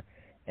 honor,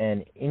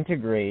 and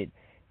integrate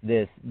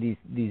these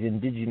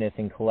indigenous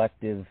and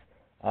collective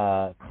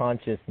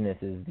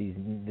consciousnesses,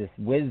 this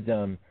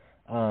wisdom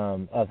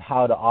of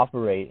how to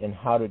operate and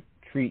how to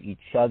treat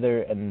each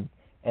other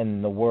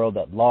and the world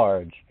at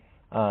large,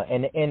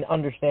 and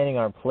understanding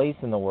our place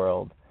in the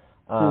world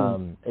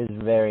is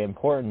very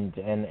important,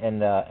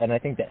 and I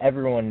think that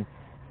everyone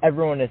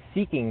is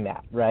seeking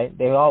that, right?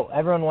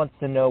 Everyone wants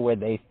to know where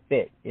they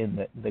fit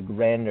in the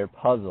grander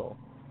puzzle,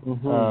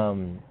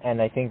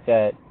 and I think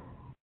that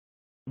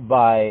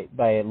by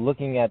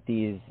looking at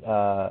these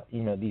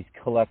these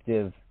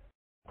collective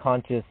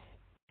conscious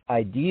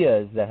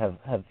ideas that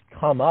have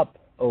come up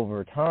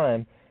over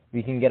time,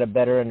 we can get a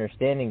better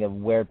understanding of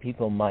where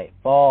people might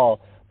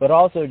fall, but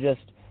also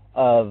just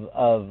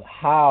of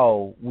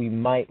how we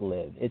might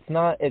live. It's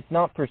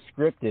not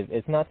prescriptive.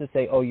 It's not to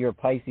say, oh, you're a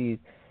Pisces,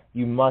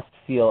 you must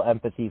feel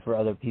empathy for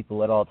other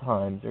people at all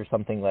times or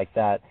something like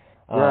that.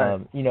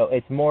 Right.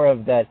 It's more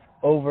of that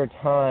over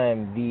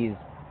time these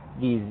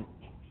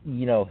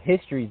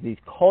histories, these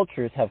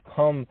cultures have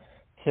come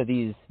to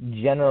these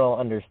general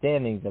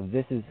understandings of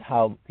this is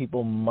how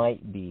people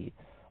might be.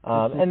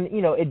 And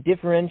it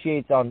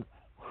differentiates on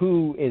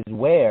who is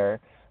where,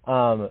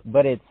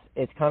 but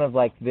it's kind of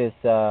like this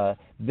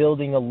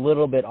building a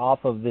little bit off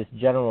of this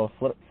general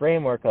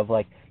framework of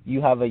like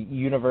you have a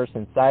universe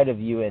inside of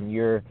you and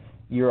you're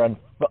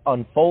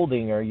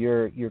unfolding, or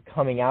you're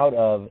coming out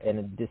of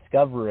and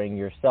discovering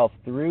yourself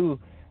through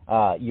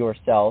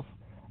yourself,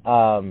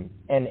 and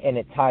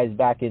it ties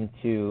back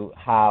into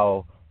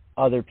how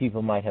other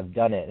people might have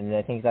done it. And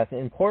I think that's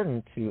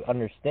important to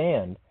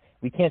understand.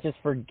 We can't just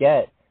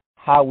forget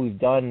how we've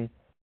done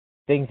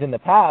things in the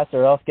past,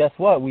 or else guess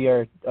what? We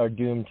are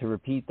doomed to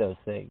repeat those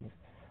things.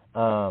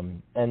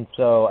 And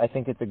so I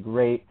think it's a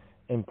great,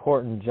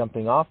 important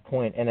jumping off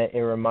point, and it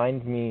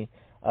reminds me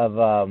of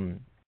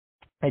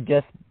I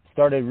just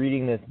started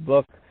reading this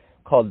book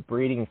called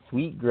Braiding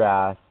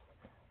Sweetgrass,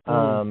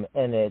 and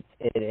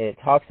it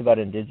talks about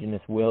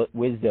indigenous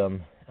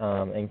wisdom,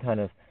 and kind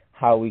of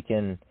how we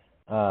can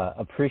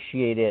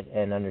appreciate it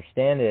and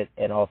understand it,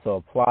 and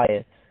also apply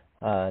it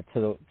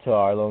to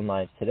our own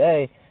lives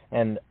today.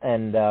 And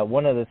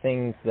one of the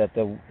things that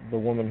the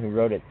woman who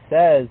wrote it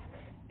says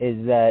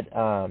is that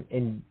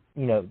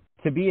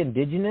to be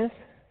indigenous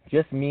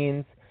just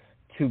means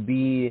to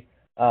be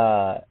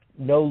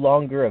no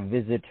longer a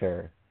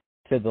visitor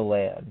to the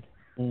land.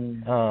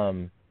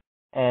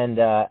 And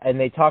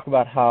they talk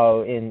about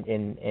how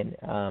in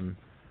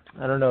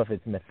I don't know if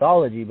it's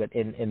mythology, but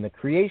in the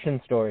creation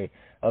story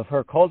of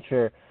her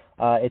culture,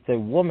 it's a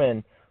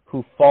woman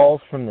who falls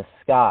from the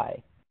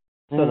sky.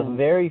 So the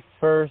very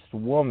first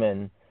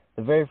woman,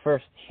 the very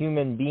first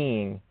human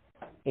being,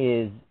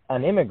 is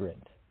an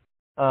immigrant.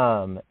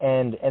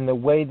 And the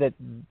way that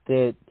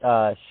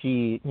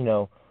she,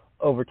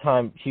 over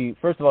time,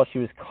 first of all, she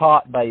was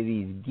caught by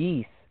these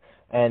geese,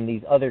 and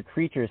these other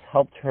creatures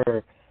helped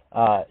her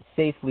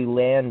safely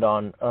land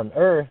on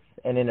Earth,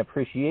 and in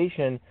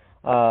appreciation,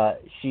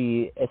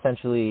 she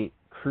essentially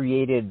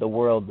created the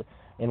world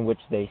in which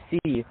they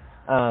see.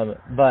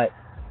 But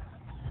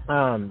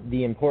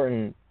the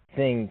important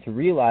thing to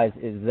realize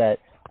is that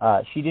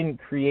she didn't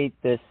create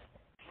this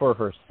for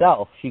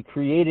herself. She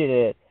created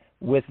it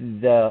with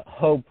the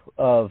hope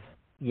of,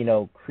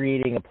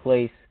 creating a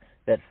place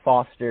that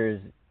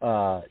fosters,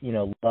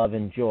 love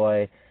and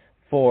joy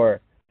for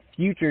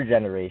future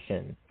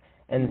generations.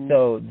 And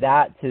so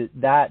that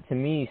to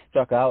me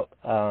stuck out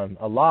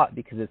a lot,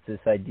 because it's this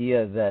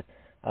idea that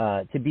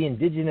to be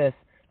indigenous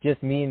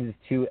just means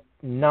to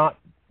not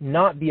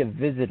be a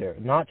visitor,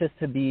 not just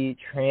to be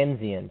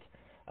transient,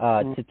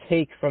 to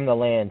take from the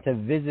land, to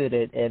visit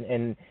it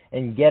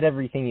and get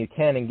everything you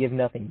can and give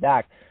nothing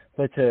back,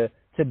 but to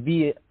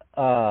be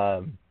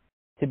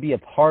a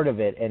part of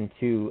it, and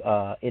to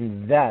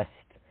invest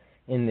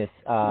in this,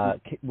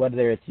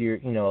 whether it's your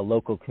a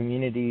local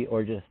community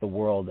or just the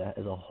world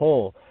as a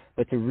whole,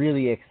 but to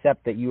really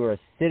accept that you are a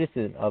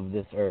citizen of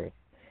this earth,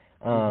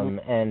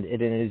 and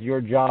it is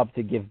your job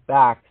to give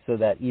back, so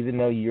that even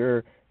though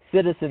your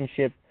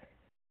citizenship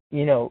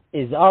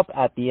is up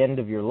at the end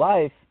of your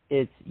life,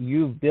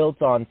 you've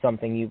built on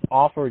something, you've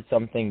offered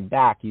something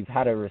back, you've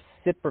had a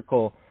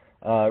reciprocal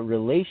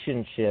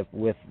relationship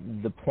with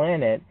the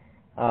planet,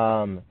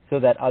 so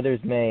that others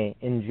may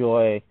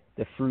enjoy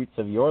the fruits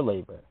of your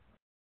labor.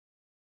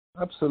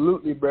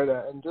 Absolutely,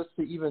 brother. And just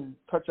to even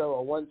touch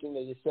on one thing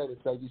that you said,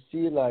 it's like, you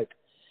see, like,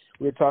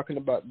 we're talking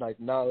about like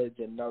knowledge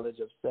and knowledge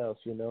of self,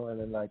 and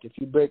then like if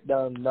you break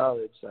down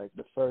knowledge, like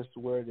the first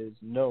word is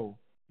know,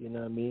 you know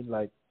what I mean?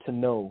 Like to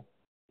know,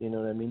 you know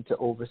what I mean? To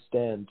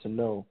understand, to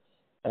know.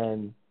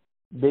 And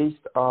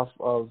based off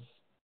of,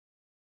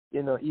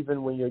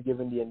 even when you're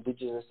given the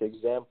indigenous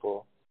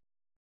example,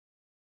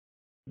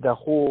 the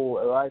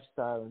whole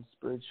lifestyle and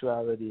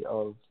spirituality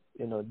of,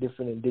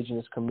 different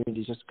indigenous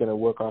communities, just going to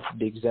work off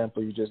the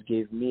example you just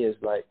gave me, is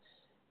like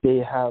they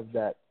have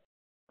that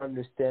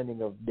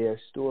understanding of their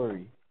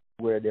story,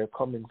 where they're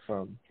coming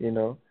from,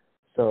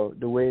 So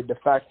the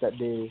fact that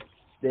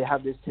they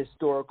have this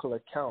historical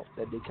account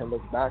that they can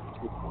look back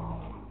to,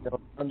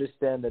 they'll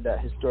understand that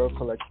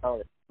historical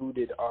account is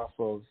rooted off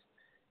of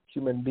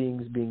human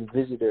beings being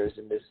visitors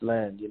in this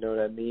land, you know what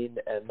I mean?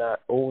 And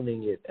not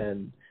owning it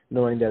and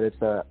knowing that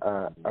it's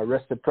a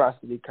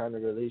reciprocity kind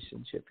of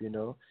relationship,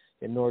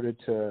 In order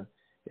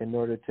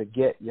to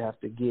get, you have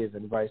to give,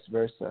 and vice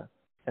versa.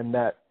 And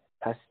that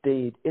has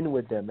stayed in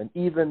with them. And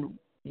even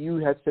you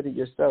had said it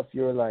yourself,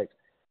 you're like,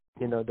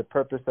 the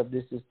purpose of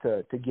this is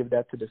to give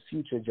that to the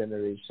future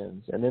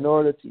generations. And in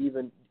order to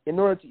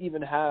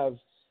even have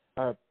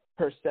a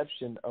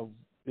perception of,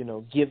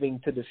 giving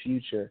to the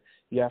future,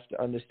 you have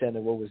to understand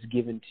that what was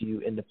given to you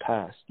in the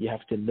past. You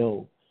have to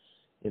know,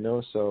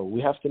 so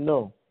we have to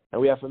know.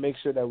 And we have to make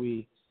sure that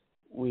we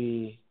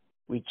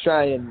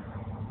try and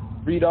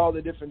read all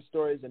the different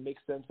stories and make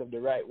sense of the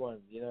right one,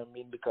 you know what I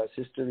mean? Because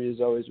history is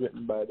always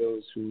written by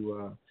those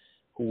who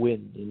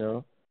win,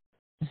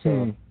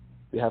 So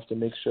we have to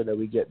make sure that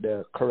we get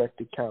the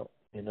correct account,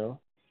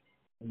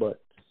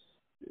 But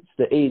it's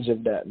the age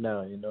of that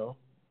now,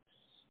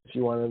 If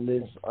you want to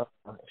live,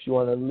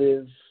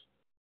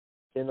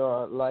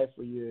 a life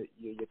where you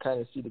kind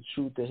of see the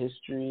truth of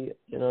history,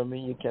 you know what I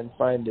mean? You can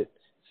find it.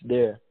 It's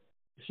there.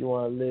 If you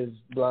want to live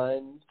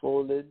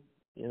blindfolded,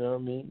 you know what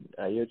I mean?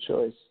 At your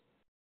choice.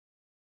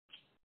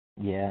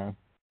 Yeah,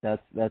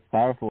 that's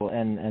powerful,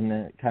 and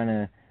that kind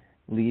of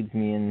leads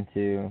me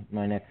into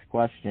my next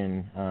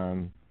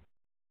question,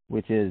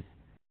 which is,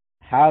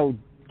 how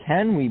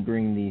can we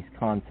bring these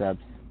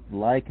concepts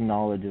like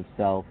knowledge of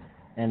self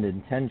and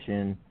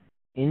intention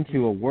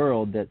into a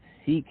world that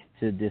seeks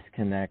to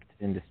disconnect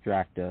and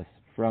distract us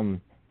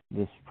from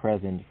this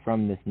present,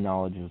 from this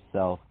knowledge of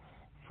self,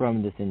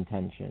 from this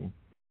intention?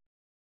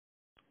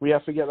 We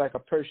have to get like a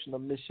personal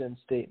mission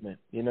statement,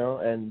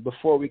 and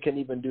before we can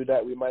even do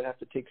that, we might have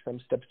to take some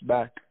steps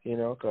back,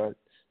 because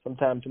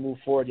sometimes to move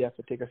forward, you have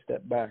to take a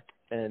step back,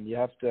 and you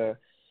have to,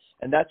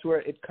 and that's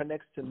where it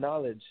connects to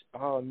knowledge,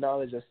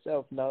 knowledge of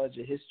self, knowledge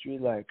of history.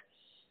 Like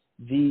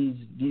these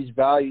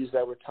values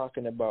that we're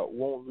talking about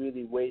won't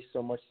really weigh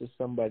so much to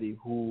somebody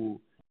who,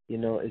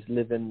 is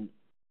living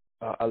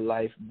a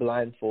life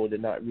blindfolded,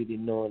 not really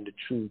knowing the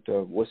truth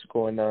of what's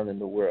going on in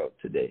the world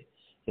today.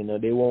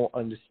 They won't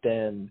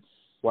understand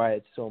why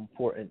it's so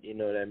important, you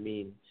know what I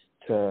mean,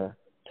 to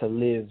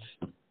live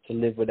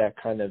with that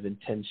kind of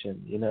intention,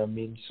 you know what I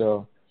mean?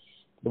 So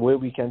the way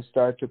we can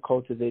start to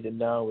cultivate it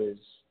now is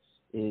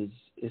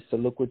to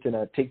look within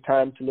take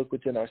time to look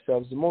within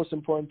ourselves. The most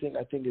important thing,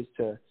 I think, is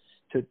to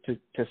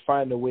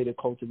find a way to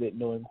cultivate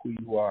knowing who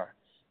you are,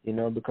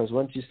 because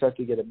once you start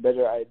to get a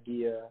better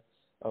idea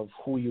of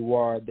who you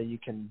are, then you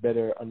can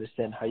better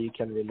understand how you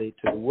can relate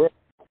to the world.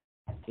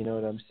 You know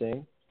what I'm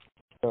saying?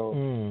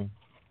 So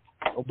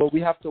but we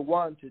have to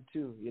want it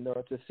too,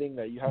 it's a thing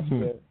that you have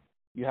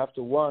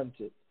to want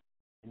it.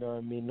 You know what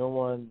I mean? No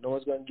one's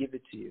gonna give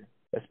it to you.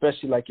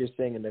 Especially like you're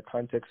saying in the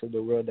context of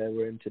the world that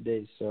we're in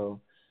today. So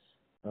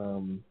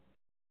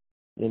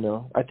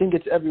I think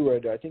it's everywhere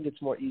though. I think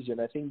it's more easier,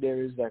 and I think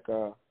there is like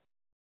a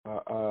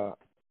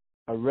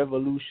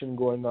revolution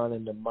going on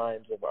in the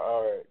minds of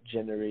our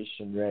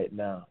generation right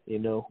now,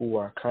 who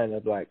are kind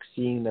of like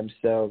seeing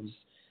themselves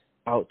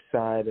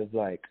outside of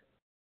like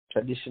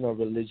traditional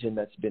religion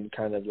that's been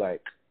kind of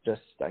like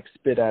just like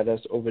spit at us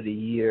over the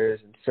years,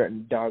 and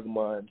certain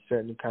dogma and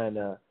certain kind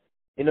of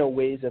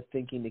ways of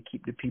thinking to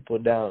keep the people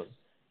down.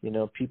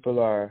 People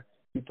are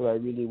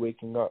really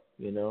waking up.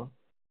 You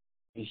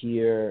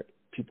hear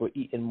people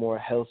eating more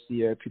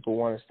healthier. People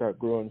want to start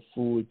growing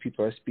food.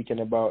 People are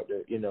speaking about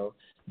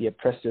the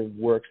oppressive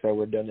works that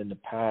were done in the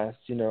past.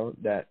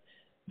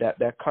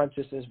 That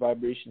consciousness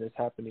vibration is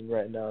happening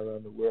right now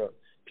around the world.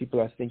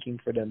 People are thinking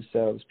for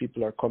themselves.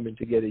 People are coming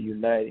together,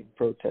 uniting,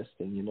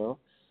 protesting,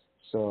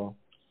 So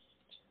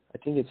I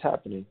think it's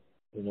happening,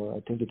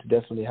 I think it's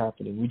definitely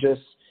happening.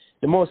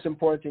 The most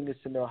important thing is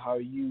to know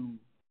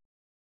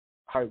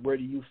where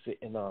do you fit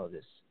in all of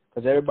this?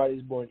 Because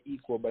everybody's born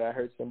equal, but I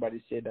heard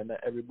somebody say that not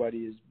everybody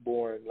is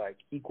born like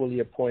equally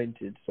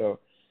appointed. So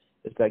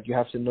it's like you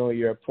have to know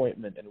your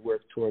appointment and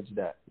work towards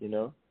that,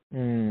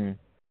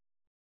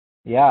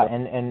 Yeah,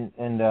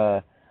 and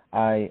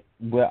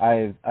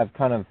I've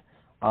kind of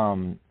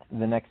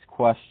the next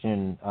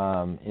question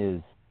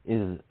is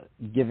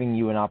giving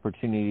you an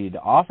opportunity to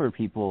offer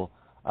people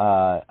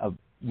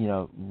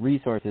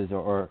resources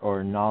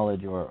or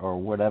knowledge or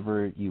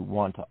whatever you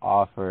want to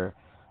offer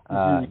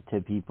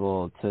to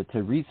people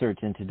to research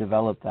and to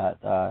develop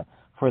that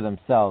for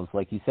themselves.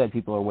 Like you said,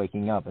 people are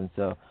waking up, and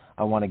so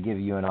I want to give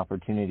you an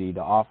opportunity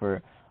to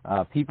offer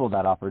people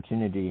that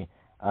opportunity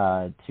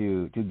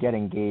to get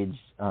engaged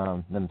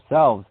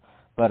themselves.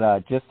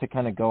 But just to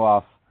kind of go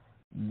off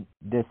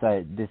this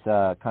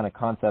kind of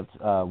concept,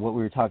 what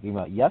we were talking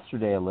about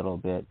yesterday a little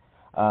bit,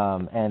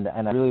 and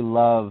I really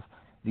love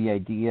the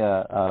idea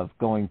of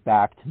going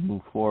back to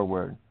move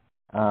forward,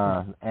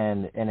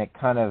 and it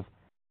kind of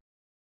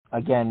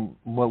again,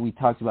 what we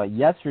talked about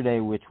yesterday,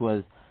 which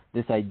was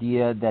this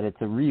idea that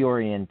it's a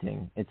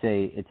reorienting. It's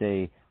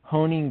a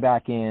honing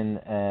back in,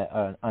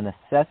 an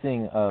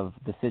assessing of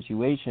the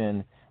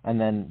situation, and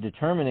then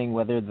determining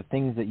whether the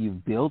things that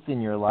you've built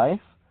in your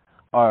life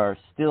are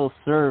still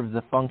serve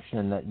the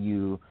function that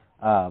you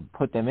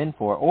put them in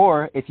for,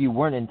 or if you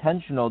weren't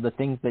intentional, the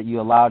things that you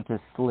allowed to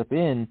slip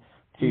in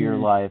to your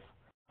life,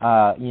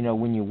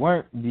 when you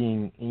weren't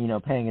being,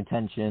 paying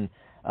attention,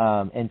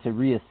 and to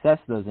reassess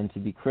those and to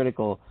be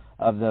critical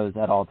of those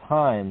at all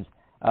times,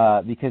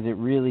 because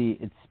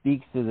it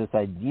speaks to this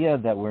idea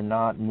that we're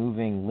not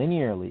moving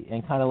linearly,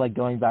 and kind of like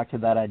going back to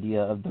that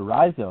idea of the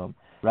rhizome,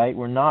 right?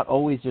 We're not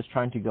always just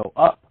trying to go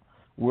up.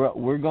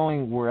 We're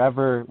going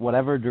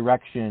whatever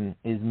direction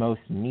is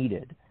most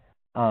needed,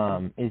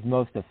 is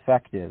most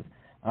effective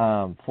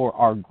for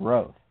our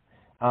growth.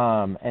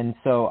 And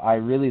so I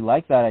really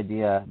like that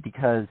idea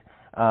because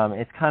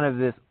it's kind of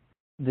this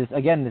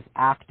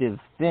active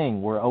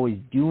thing. We're always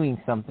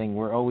doing something.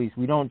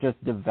 We don't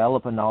just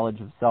develop a knowledge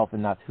of self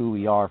and that's who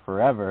we are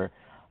forever.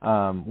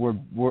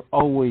 We're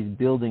always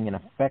building and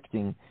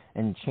affecting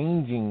and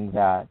changing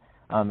that,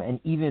 and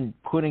even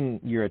putting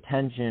your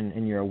attention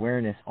and your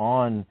awareness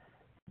on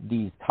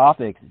these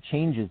topics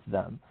changes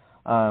them.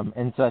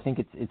 And so I think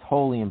it's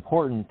wholly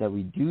important that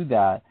we do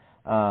that.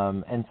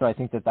 And so I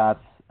think that's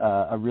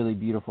a really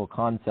beautiful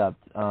concept,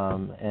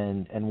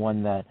 and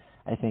one that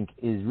I think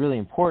is really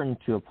important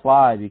to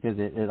apply because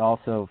it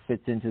also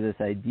fits into this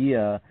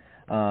idea.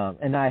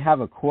 And I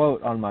have a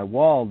quote on my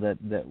wall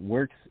that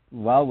works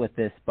well with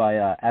this by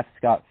F.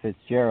 Scott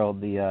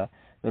Fitzgerald, the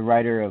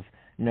writer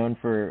known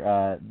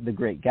for The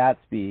Great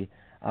Gatsby.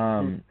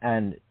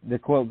 And the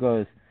quote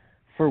goes,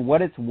 "For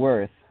what it's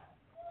worth,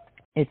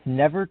 it's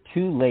never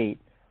too late,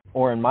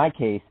 or in my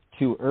case,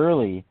 too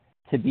early,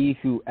 to be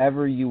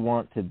whoever you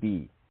want to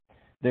be.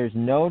 There's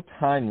no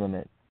time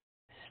limit.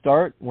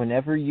 Start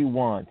whenever you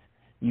want.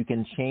 You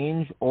can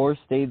change or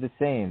stay the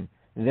same.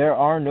 There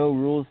are no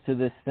rules to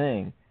this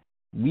thing.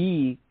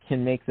 We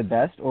can make the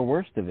best or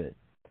worst of it.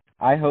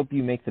 I hope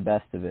you make the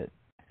best of it.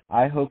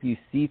 I hope you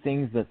see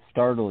things that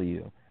startle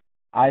you.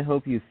 I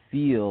hope you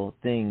feel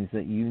things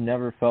that you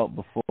never felt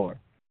before.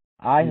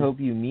 I hope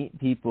you meet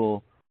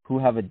people who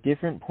have a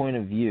different point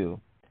of view.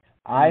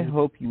 I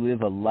hope you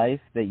live a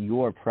life that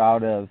you're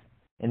proud of.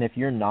 And if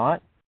you're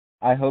not,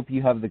 I hope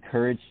you have the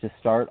courage to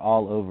start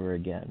all over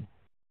again."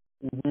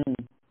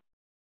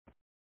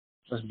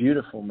 That's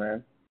beautiful,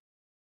 man.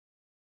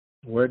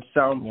 Words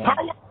sound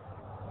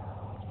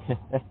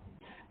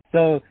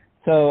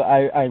So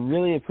I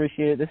really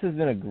appreciate it. This has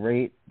been a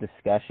great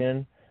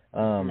discussion.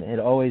 It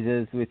always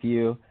is with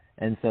you,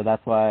 and so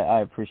that's why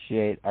I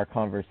appreciate our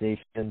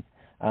conversations.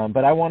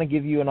 But I want to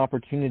give you an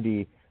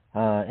opportunity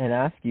and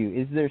ask you,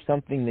 is there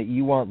something that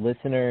you want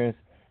listeners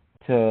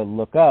to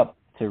look up,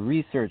 to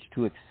research,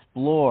 to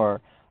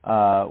explore?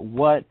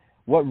 What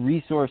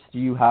resource do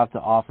you have to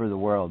offer the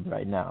world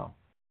right now?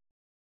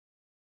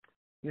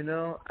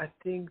 I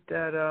think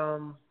that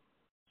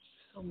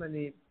so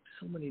many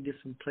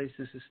different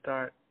places to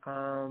start.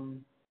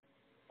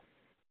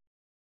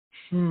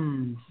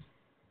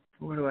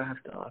 What do I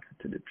have to offer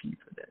to the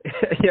people?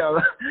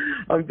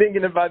 I'm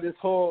thinking about this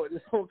whole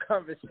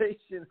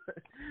conversation.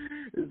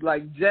 It's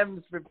like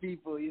gems for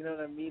people. You know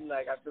what I mean?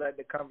 Like I feel like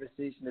the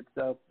conversation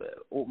itself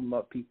opened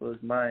up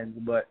people's minds.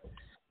 But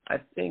I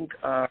think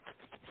a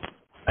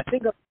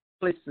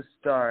place to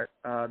start.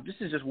 This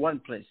is just one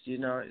place.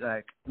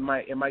 Like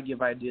it might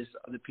give ideas to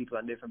other people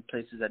on different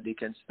places that they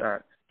can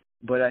start.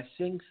 But I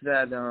think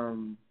that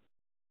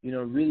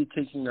really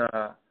taking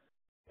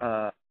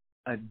a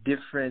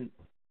different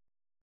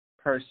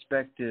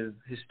perspective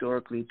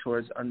historically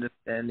towards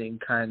understanding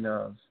kind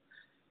of,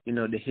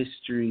 the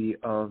history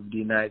of the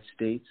United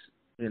States,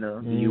 the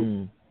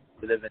U.S.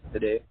 we live in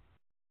today.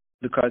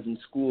 Because in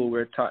school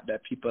we're taught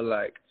that people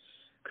like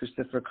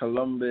Christopher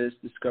Columbus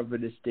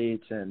discovered the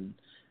States, and,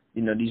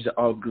 these are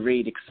all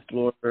great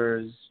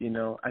explorers.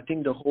 I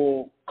think the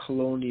whole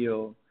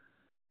colonial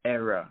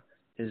era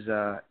is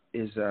an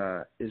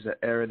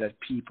era that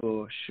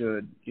people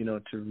should,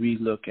 to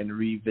relook and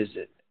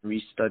revisit,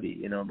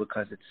 restudy,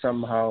 because it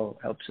somehow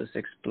helps us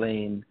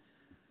explain,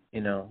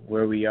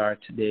 where we are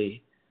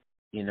today,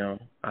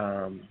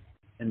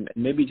 and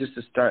maybe just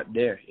to start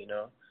there,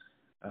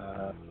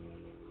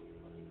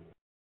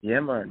 yeah,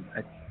 man.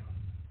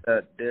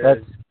 I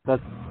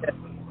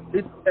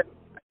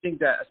think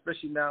that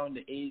especially now in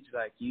the age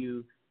like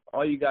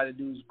all you got to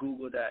do is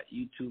Google that,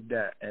 YouTube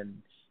that,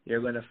 and you're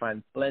going to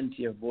find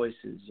plenty of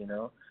voices,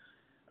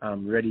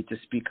 ready to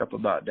speak up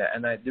about that.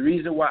 And the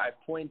reason why I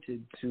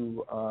pointed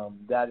to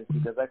that is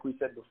because, like we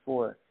said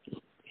before,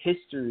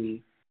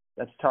 history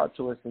that's taught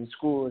to us in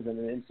schools and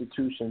in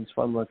institutions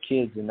from our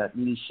kids, and that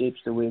really shapes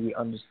the way we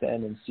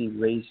understand and see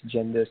race,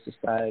 gender,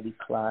 society,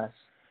 class,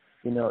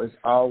 has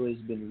always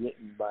been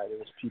written by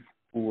those people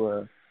who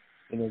were,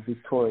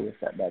 victorious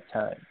at that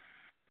time.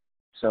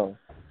 So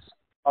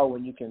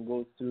when you can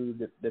go through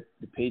the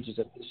pages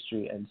of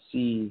history and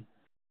see,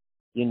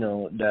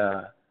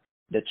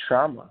 the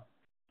trauma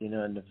you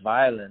know, and the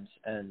violence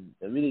and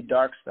the really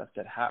dark stuff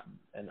that happened,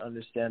 and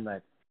understand,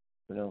 like,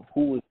 you know,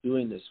 who was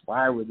doing this,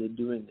 why were they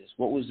doing this,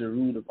 what was the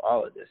root of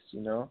all of this,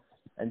 you know,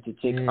 and to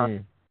take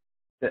on,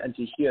 and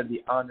to hear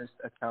the honest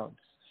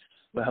accounts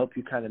will help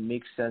you kind of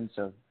make sense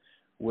of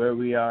where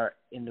we are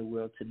in the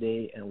world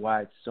today and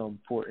why it's so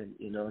important,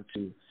 you know,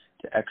 to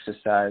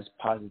exercise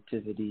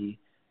positivity,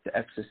 to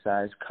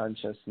exercise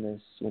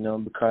consciousness, you know,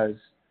 because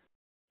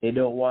they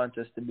don't want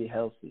us to be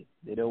healthy.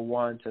 They don't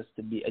want us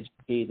to be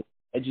educated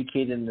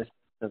in the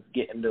sense of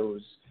getting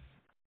those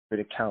for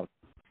the count.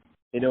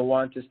 They don't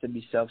want us to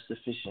be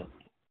self-sufficient.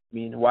 I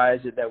mean, why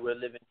is it that we're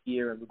living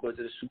here and we go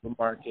to the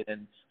supermarket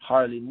and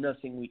hardly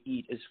nothing we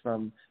eat is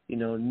from, you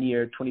know,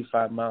 near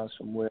 25 miles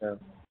from where the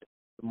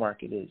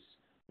supermarket is,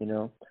 you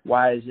know?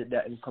 Why is it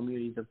that in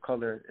communities of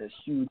color there's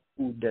huge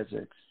food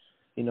deserts?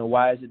 You know,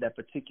 why is it that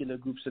particular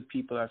groups of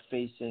people are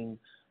facing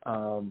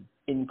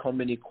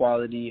income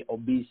inequality,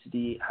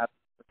 obesity,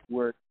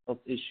 work, health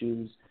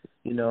issues?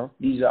 You know,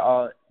 these are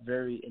all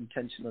very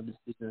intentional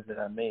decisions that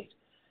are made,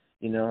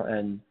 you know,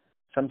 and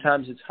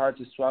sometimes it's hard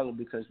to swallow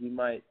because we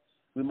might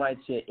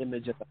see an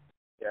image of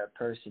a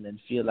person and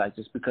feel like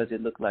just because they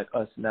look like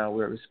us now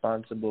we're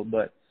responsible.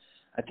 But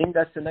I think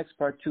that's the next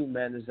part too,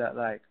 man, is that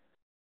like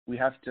we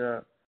have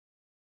to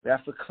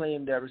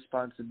claim their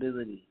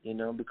responsibility, you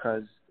know,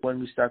 because when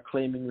we start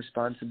claiming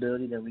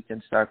responsibility, then we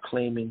can start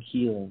claiming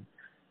healing,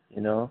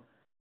 you know.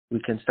 We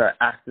can start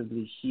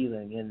actively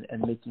healing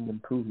and making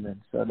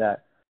improvements so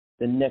that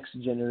the next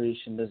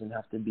generation doesn't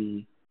have to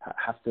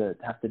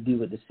deal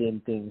with the same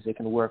things. They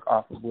can work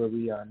off of where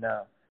we are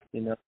now,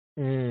 you know.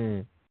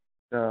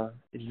 So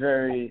it's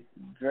very,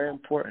 very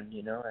important,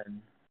 you know,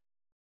 and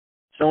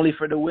it's only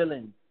for the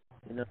willing,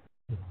 you know.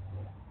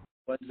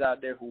 Ones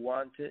out there who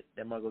want it,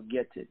 they might go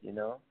get it, you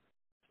know.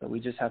 So we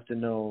just have to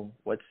know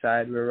what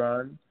side we're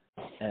on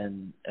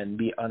and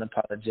be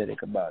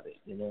unapologetic about it,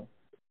 you know.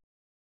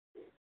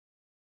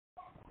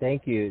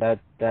 Thank you.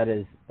 That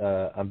is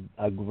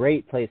a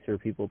great place for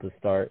people to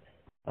start.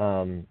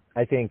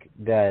 I think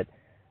that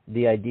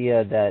the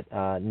idea that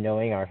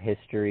knowing our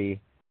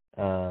history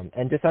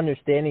and just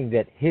understanding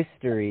that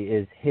history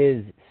is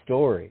his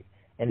story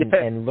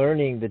and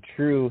learning the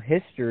true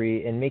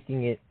history and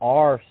making it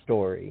our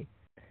story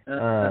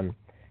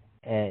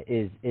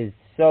is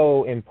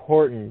so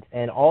important,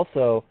 and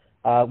also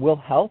will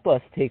help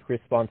us take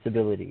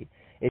responsibility.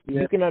 If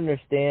you can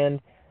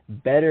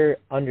better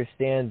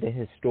understand the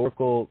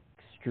historical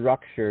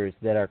structures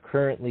that are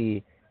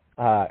currently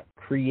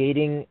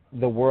creating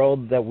the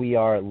world that we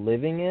are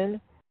living in,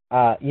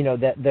 you know,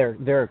 that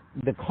they're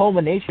the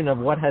culmination of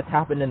what has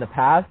happened in the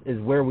past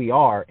is where we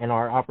are and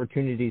our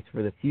opportunities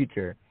for the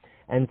future.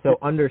 And so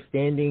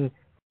understanding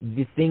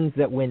the things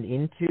that went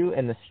into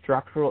and the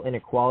structural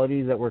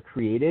inequalities that were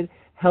created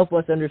help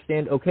us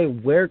understand, okay,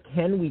 where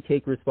can we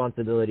take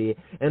responsibility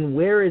and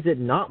where is it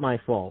not my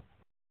fault?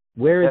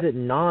 Where is it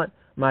not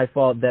my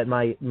fault that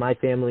my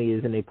family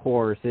is in a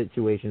poor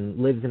situation,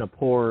 lives in a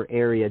poor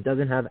area,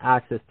 doesn't have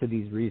access to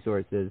these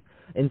resources?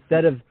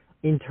 Instead of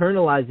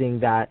internalizing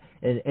that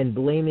and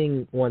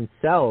blaming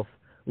oneself,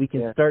 we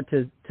can start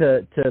to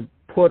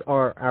put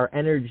our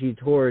energy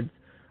towards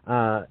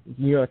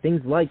you know,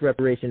 things like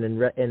reparation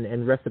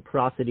and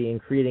reciprocity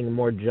and creating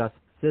more just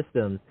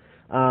systems.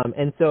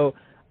 And so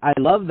I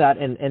love that.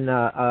 And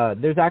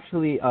there's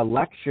actually a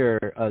lecture,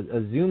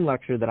 a Zoom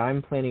lecture that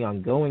I'm planning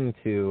on going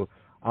to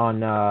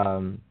on,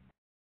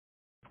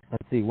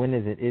 let's see, when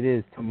is it? It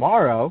is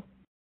tomorrow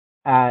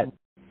at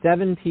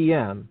 7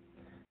 p.m.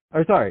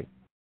 Or sorry,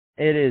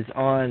 it is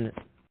on,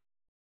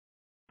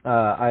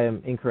 I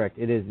am incorrect.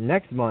 It is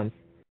next month,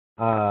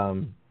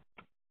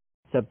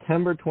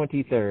 September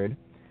 23rd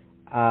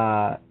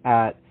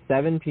at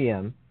 7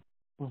 p.m.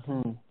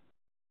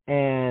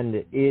 And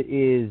it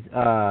is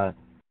a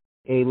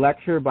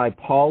lecture by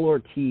Paul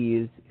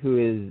Ortiz, who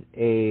is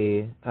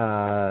a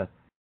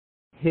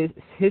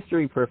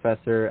history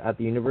professor at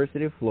the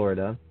University of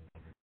Florida,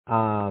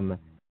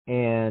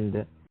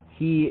 and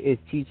he is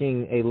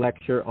teaching a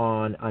lecture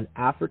on an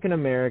African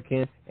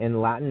American and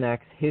Latinx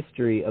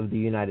history of the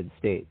United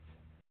States.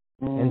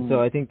 And so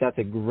I think that's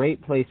a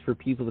great place for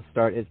people to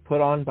start. It's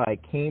put on by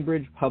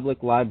Cambridge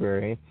Public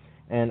Library,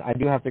 and I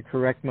do have to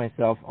correct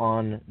myself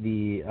on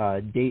the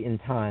date and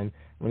time.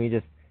 Let me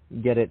just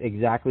get it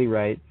exactly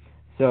right.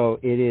 So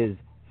it is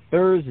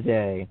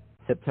Thursday,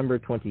 September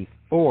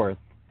 24th,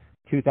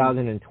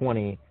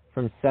 2020,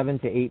 from 7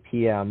 to 8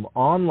 p.m.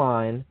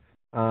 online.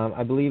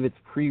 I believe it's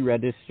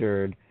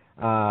pre-registered,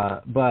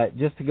 but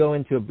just to go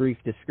into a brief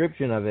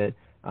description of it,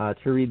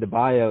 to read the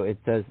bio, it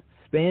says,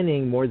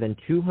 spanning more than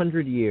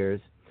 200 years,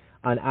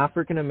 an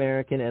African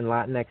American and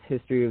Latinx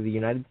history of the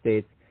United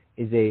States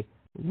is a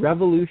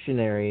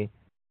revolutionary,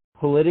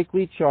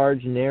 politically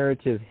charged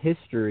narrative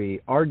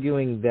history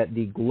arguing that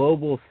the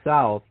global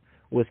South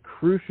was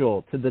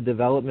crucial to the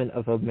development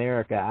of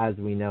America as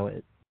we know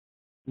it.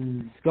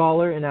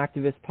 Scholar and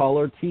activist Paul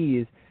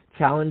Ortiz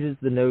challenges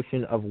the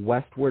notion of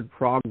westward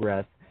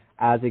progress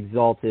as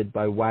exalted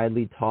by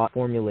widely taught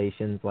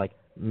formulations like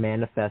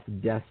manifest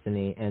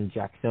destiny and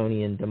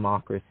Jacksonian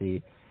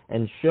democracy,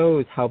 and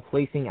shows how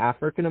placing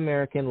African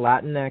American,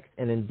 Latinx,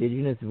 and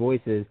indigenous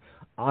voices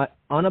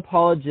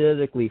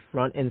unapologetically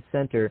front and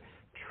center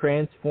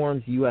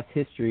transforms U.S.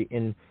 history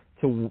into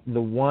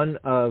one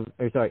of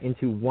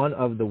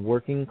the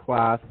working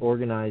class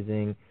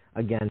organizing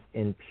against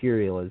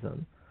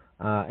imperialism.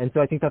 And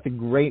so I think that's a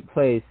great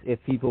place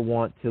if people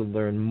want to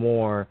learn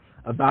more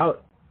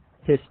about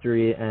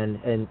history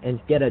and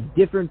get a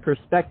different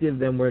perspective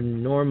than we're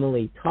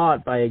normally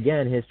taught by,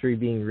 again, history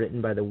being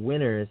written by the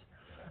winners.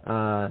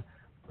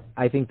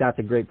 I think that's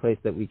a great place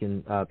that we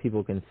can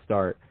people can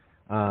start.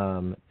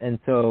 And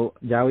so,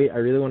 Dawit, I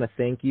really want to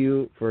thank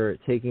you for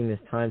taking this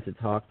time to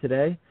talk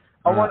today.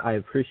 I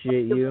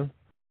appreciate you.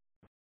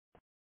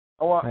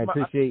 Sorry,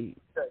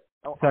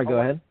 go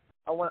ahead.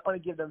 I want to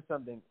give them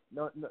something.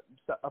 No,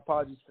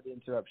 apologies for the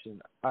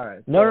interruption. All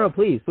right. No,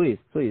 please.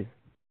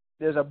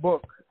 There's a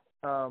book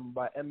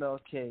by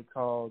MLK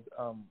called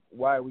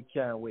Why We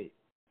Can't Wait.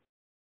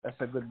 That's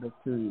a good book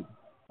to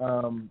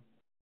read.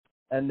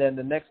 And then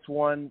the next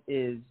one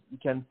is you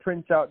can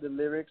print out the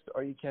lyrics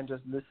or you can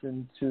just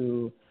listen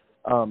to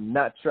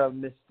Natural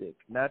Mystic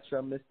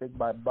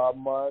by Bob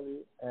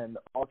Marley, and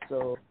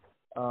also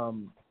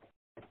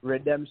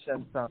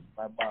Redemption Song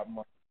by Bob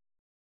Marley.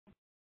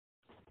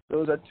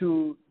 Those are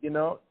two,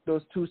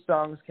 those two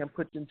songs can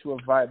put you into a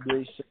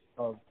vibration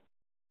of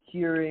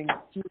hearing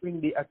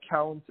the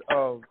account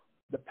of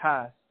the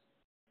past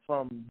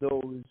from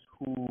those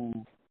who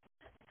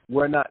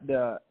were not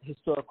the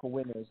historical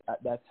winners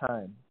at that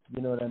time.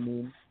 You know what I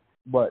mean?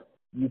 But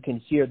you can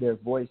hear their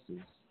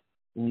voices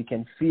and you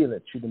can feel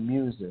it through the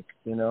music,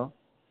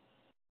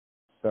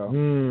 So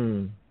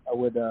I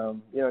would,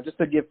 just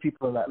to give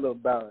people that little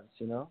balance,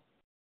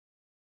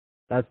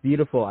 That's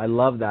beautiful. I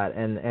love that.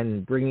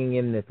 And bringing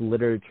in this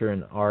literature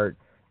and art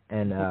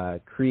and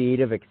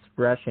creative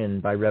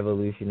expression by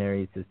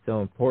revolutionaries is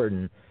so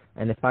important.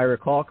 And if I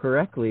recall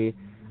correctly,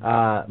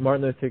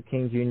 Martin Luther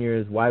King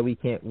Jr.'s Why We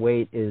Can't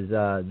Wait is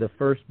the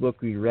first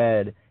book we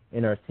read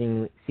in our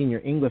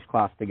senior English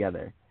class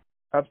together.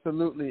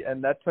 Absolutely.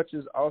 And that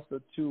touches also,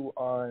 too,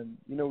 on,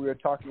 we were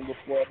talking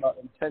before about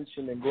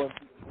intention and going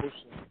through the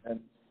motion. And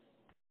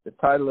the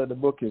title of the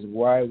book is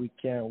Why We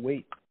Can't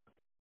Wait,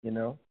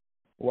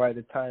 why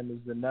the time is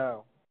the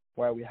now,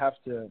 why we have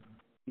to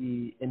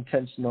be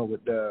intentional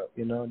with the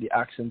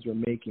actions we're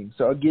making.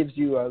 So it gives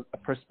you a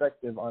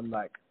perspective on,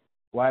 like,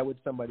 why would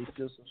somebody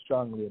feel so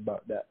strongly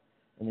about that?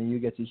 And then you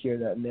get to hear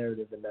that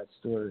narrative and that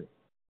story,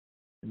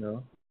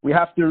 We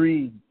have to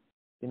read.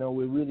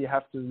 We really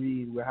have to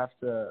read. We have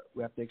to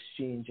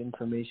exchange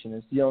information.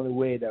 It's the only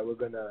way that we're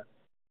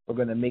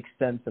gonna make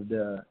sense of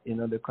the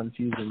the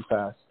confusing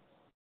past.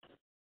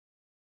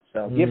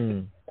 So give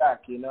it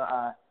back.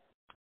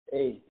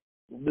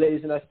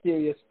 Blazing a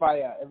serious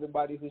fire.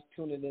 Everybody who's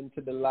tuning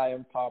into the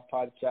Lion Paw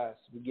podcast,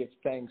 we give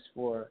thanks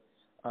for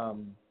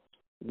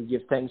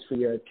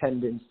your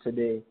attendance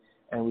today,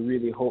 and we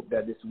really hope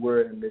that this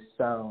word and this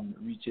sound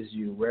reaches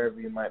you wherever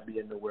you might be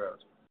in the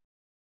world.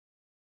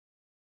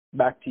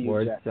 Back to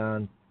you, Jack.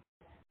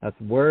 That's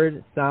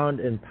word, sound,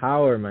 and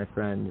power, my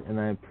friend, and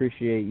I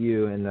appreciate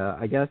you. And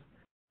I guess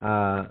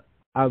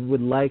I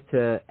would like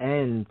to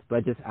end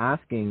by just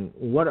asking,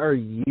 what are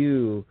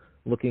you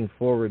looking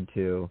forward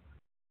to?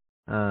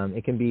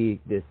 It can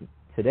be this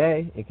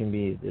today, it can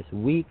be this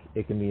week,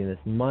 it can be this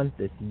month,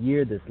 this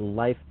year, this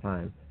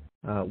lifetime.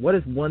 What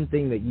is one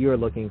thing that you are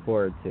looking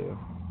forward to?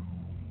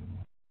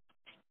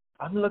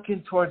 I'm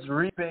looking towards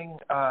reaping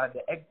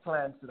the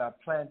eggplants that I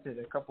planted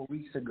a couple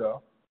weeks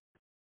ago.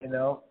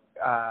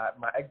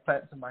 My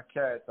eggplants and my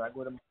carrots. I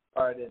go to my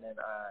garden and,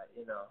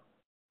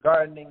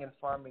 gardening and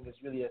farming is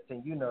really a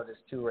thing. You know this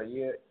too, where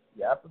you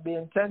have to be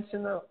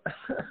intentional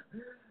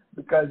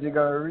because you're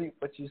going to reap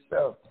what you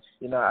sow.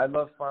 I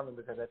love farming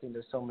because I think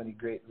there's so many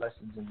great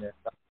lessons in there.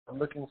 I'm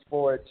looking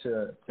forward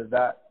to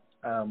that.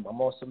 I'm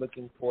also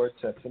looking forward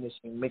to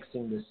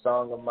mixing this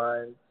song of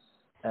mine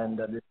and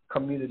this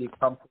community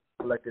compost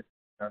collected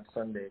on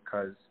Sunday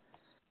because,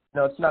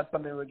 it's not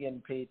something we're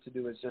getting paid to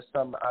do. It's just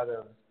some out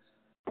of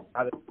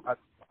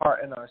heart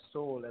and our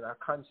soul and our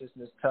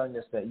consciousness telling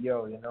us that,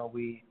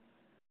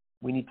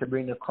 we need to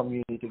bring the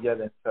community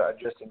together and start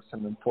addressing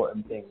some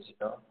important things,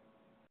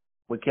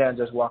 We can't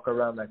just walk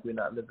around like we're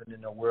not living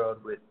in a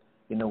world with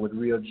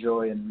real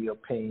joy and real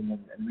pain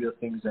and real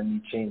things that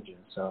need changing.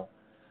 So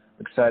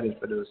excited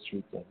for those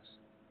three things.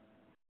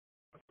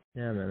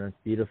 Yeah, man, that's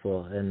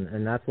beautiful.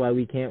 And that's why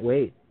we can't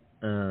wait.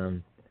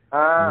 The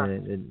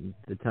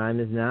time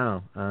is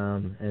now.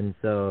 And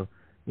so,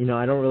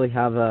 I don't really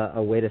have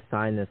a way to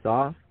sign this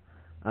off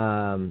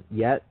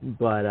yet,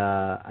 but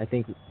I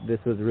think this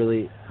was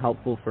really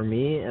helpful for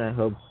me, and I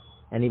hope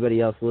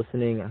anybody else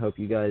listening, I hope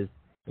you guys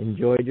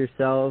enjoyed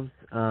yourselves.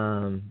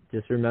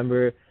 Just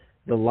remember,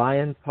 the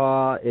Lion's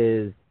Paw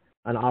is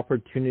an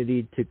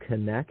opportunity to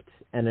connect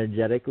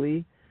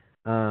energetically,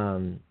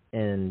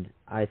 and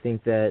I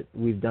think that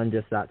we've done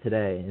just that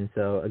today. And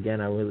so,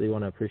 again, I really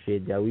want to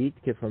appreciate Dawit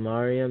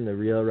Kiflamariam, the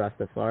real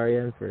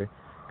Rastafarian, for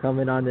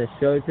coming on this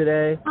show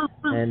today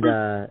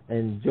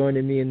and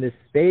joining me in this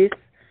space.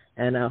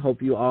 and I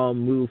hope you all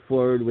move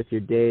forward with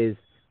your days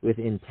with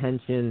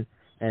intention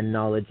and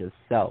knowledge of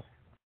self.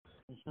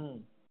 Mm-hmm.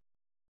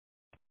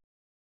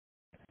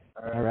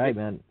 All right,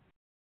 man.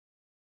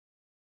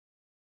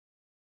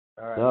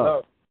 All right.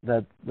 So,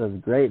 that's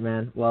great,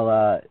 man.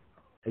 Well,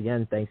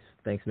 again,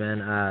 thanks,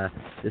 man.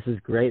 This is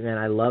great, man.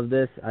 I love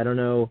this. I don't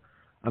know.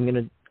 I'm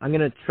gonna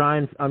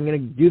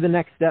do the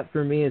next step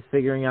for me is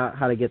figuring out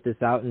how to get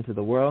this out into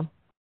the world.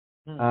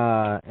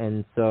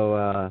 And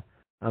so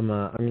I'm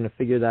gonna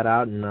figure that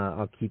out, and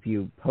I'll keep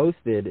you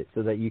posted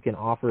so that you can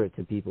offer it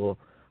to people.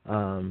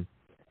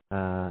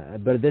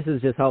 But this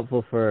is just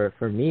helpful for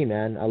me,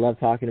 man. I love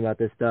talking about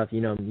this stuff.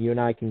 You know, you and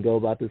I can go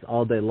about this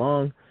all day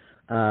long.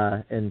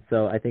 And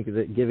so I think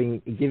that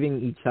giving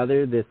each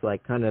other this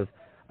like kind of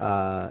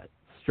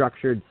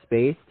structured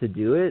space to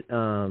do it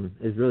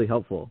is really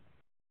helpful.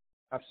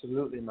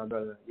 Absolutely, my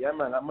brother. Yeah,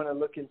 man, I'm gonna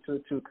look into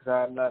it too because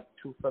I'm not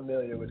too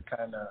familiar with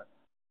kind of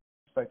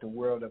like the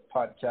world of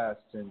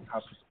podcasts and how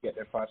people get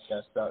their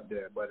podcasts out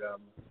there. But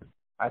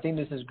I think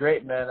this is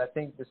great, man. I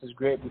think this is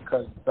great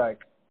because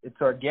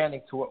it's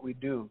organic to what we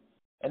do,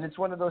 and it's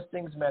one of those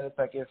things, man. It's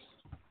like if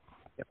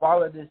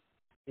all of this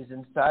is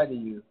inside of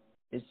you,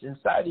 it's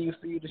inside of you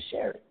for you to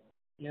share it.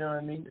 You know what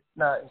I mean? It's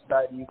not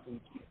inside of you for you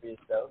to keep for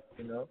yourself.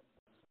 You know,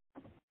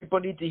 people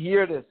need to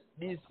hear this.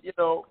 These, you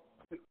know,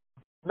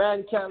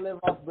 man can't live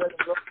off bread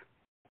and water.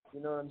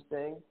 You know what I'm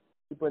saying?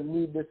 People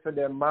need this for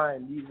their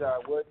mind. These are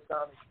words,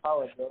 sound, and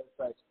power, bro. It's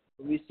like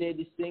when we say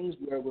these things,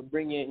 we're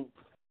bringing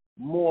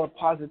more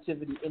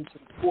positivity into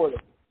the portal.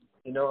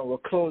 You know, and we're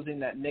closing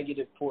that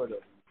negative portal.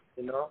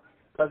 You know,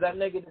 because that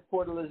negative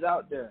portal is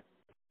out there.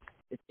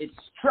 It's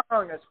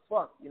strong as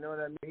fuck. You know what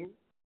I mean?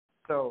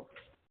 So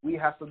we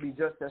have to be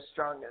just as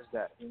strong as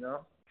that. You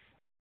know,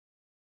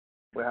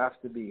 we have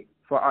to be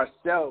for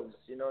ourselves.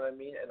 You know what I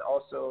mean? And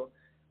also,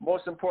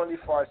 most importantly,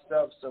 for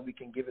ourselves, so we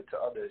can give it to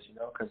others, you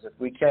know, because if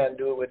we can't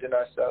do it within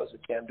ourselves, we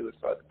can't do it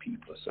for other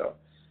people. So,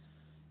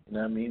 you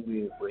know what I mean?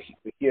 We're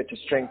here to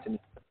strengthen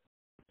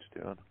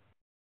it.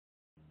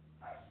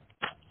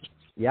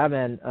 Yeah,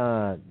 man.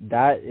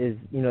 That is,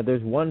 you know,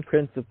 there's one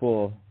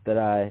principle that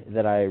I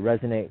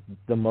resonate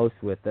the most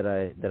with, that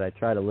I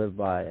try to live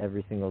by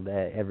every single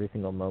day, every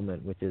single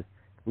moment, which is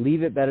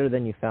leave it better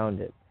than you found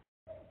it.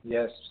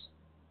 Yes.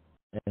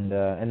 And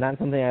that's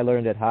something I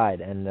learned at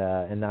Hyde, and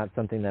that's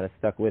something that has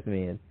stuck with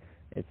me. And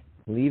it's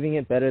leaving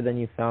it better than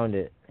you found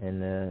it,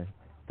 and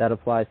that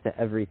applies to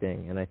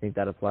everything. And I think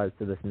that applies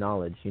to this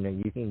knowledge. You know,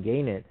 you can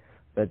gain it,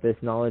 but this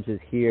knowledge is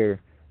here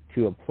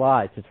to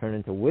apply, to turn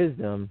into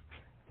wisdom,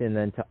 and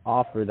then to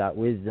offer that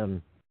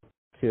wisdom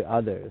to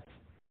others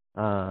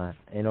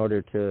in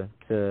order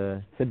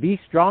to be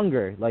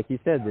stronger. Like you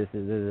said, this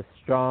is a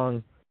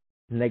strong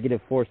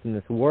negative force in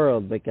this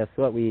world, but guess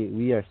what?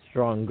 We are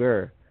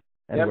stronger.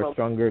 And yeah, we're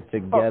stronger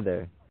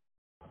together.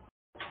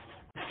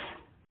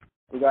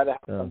 We gotta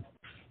have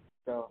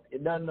so you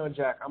don't know,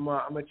 Jack. I'm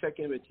gonna check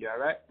in with you, all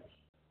right?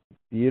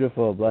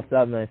 Beautiful. Bless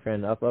up, my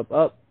friend. Up, up,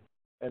 up.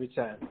 Every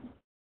time.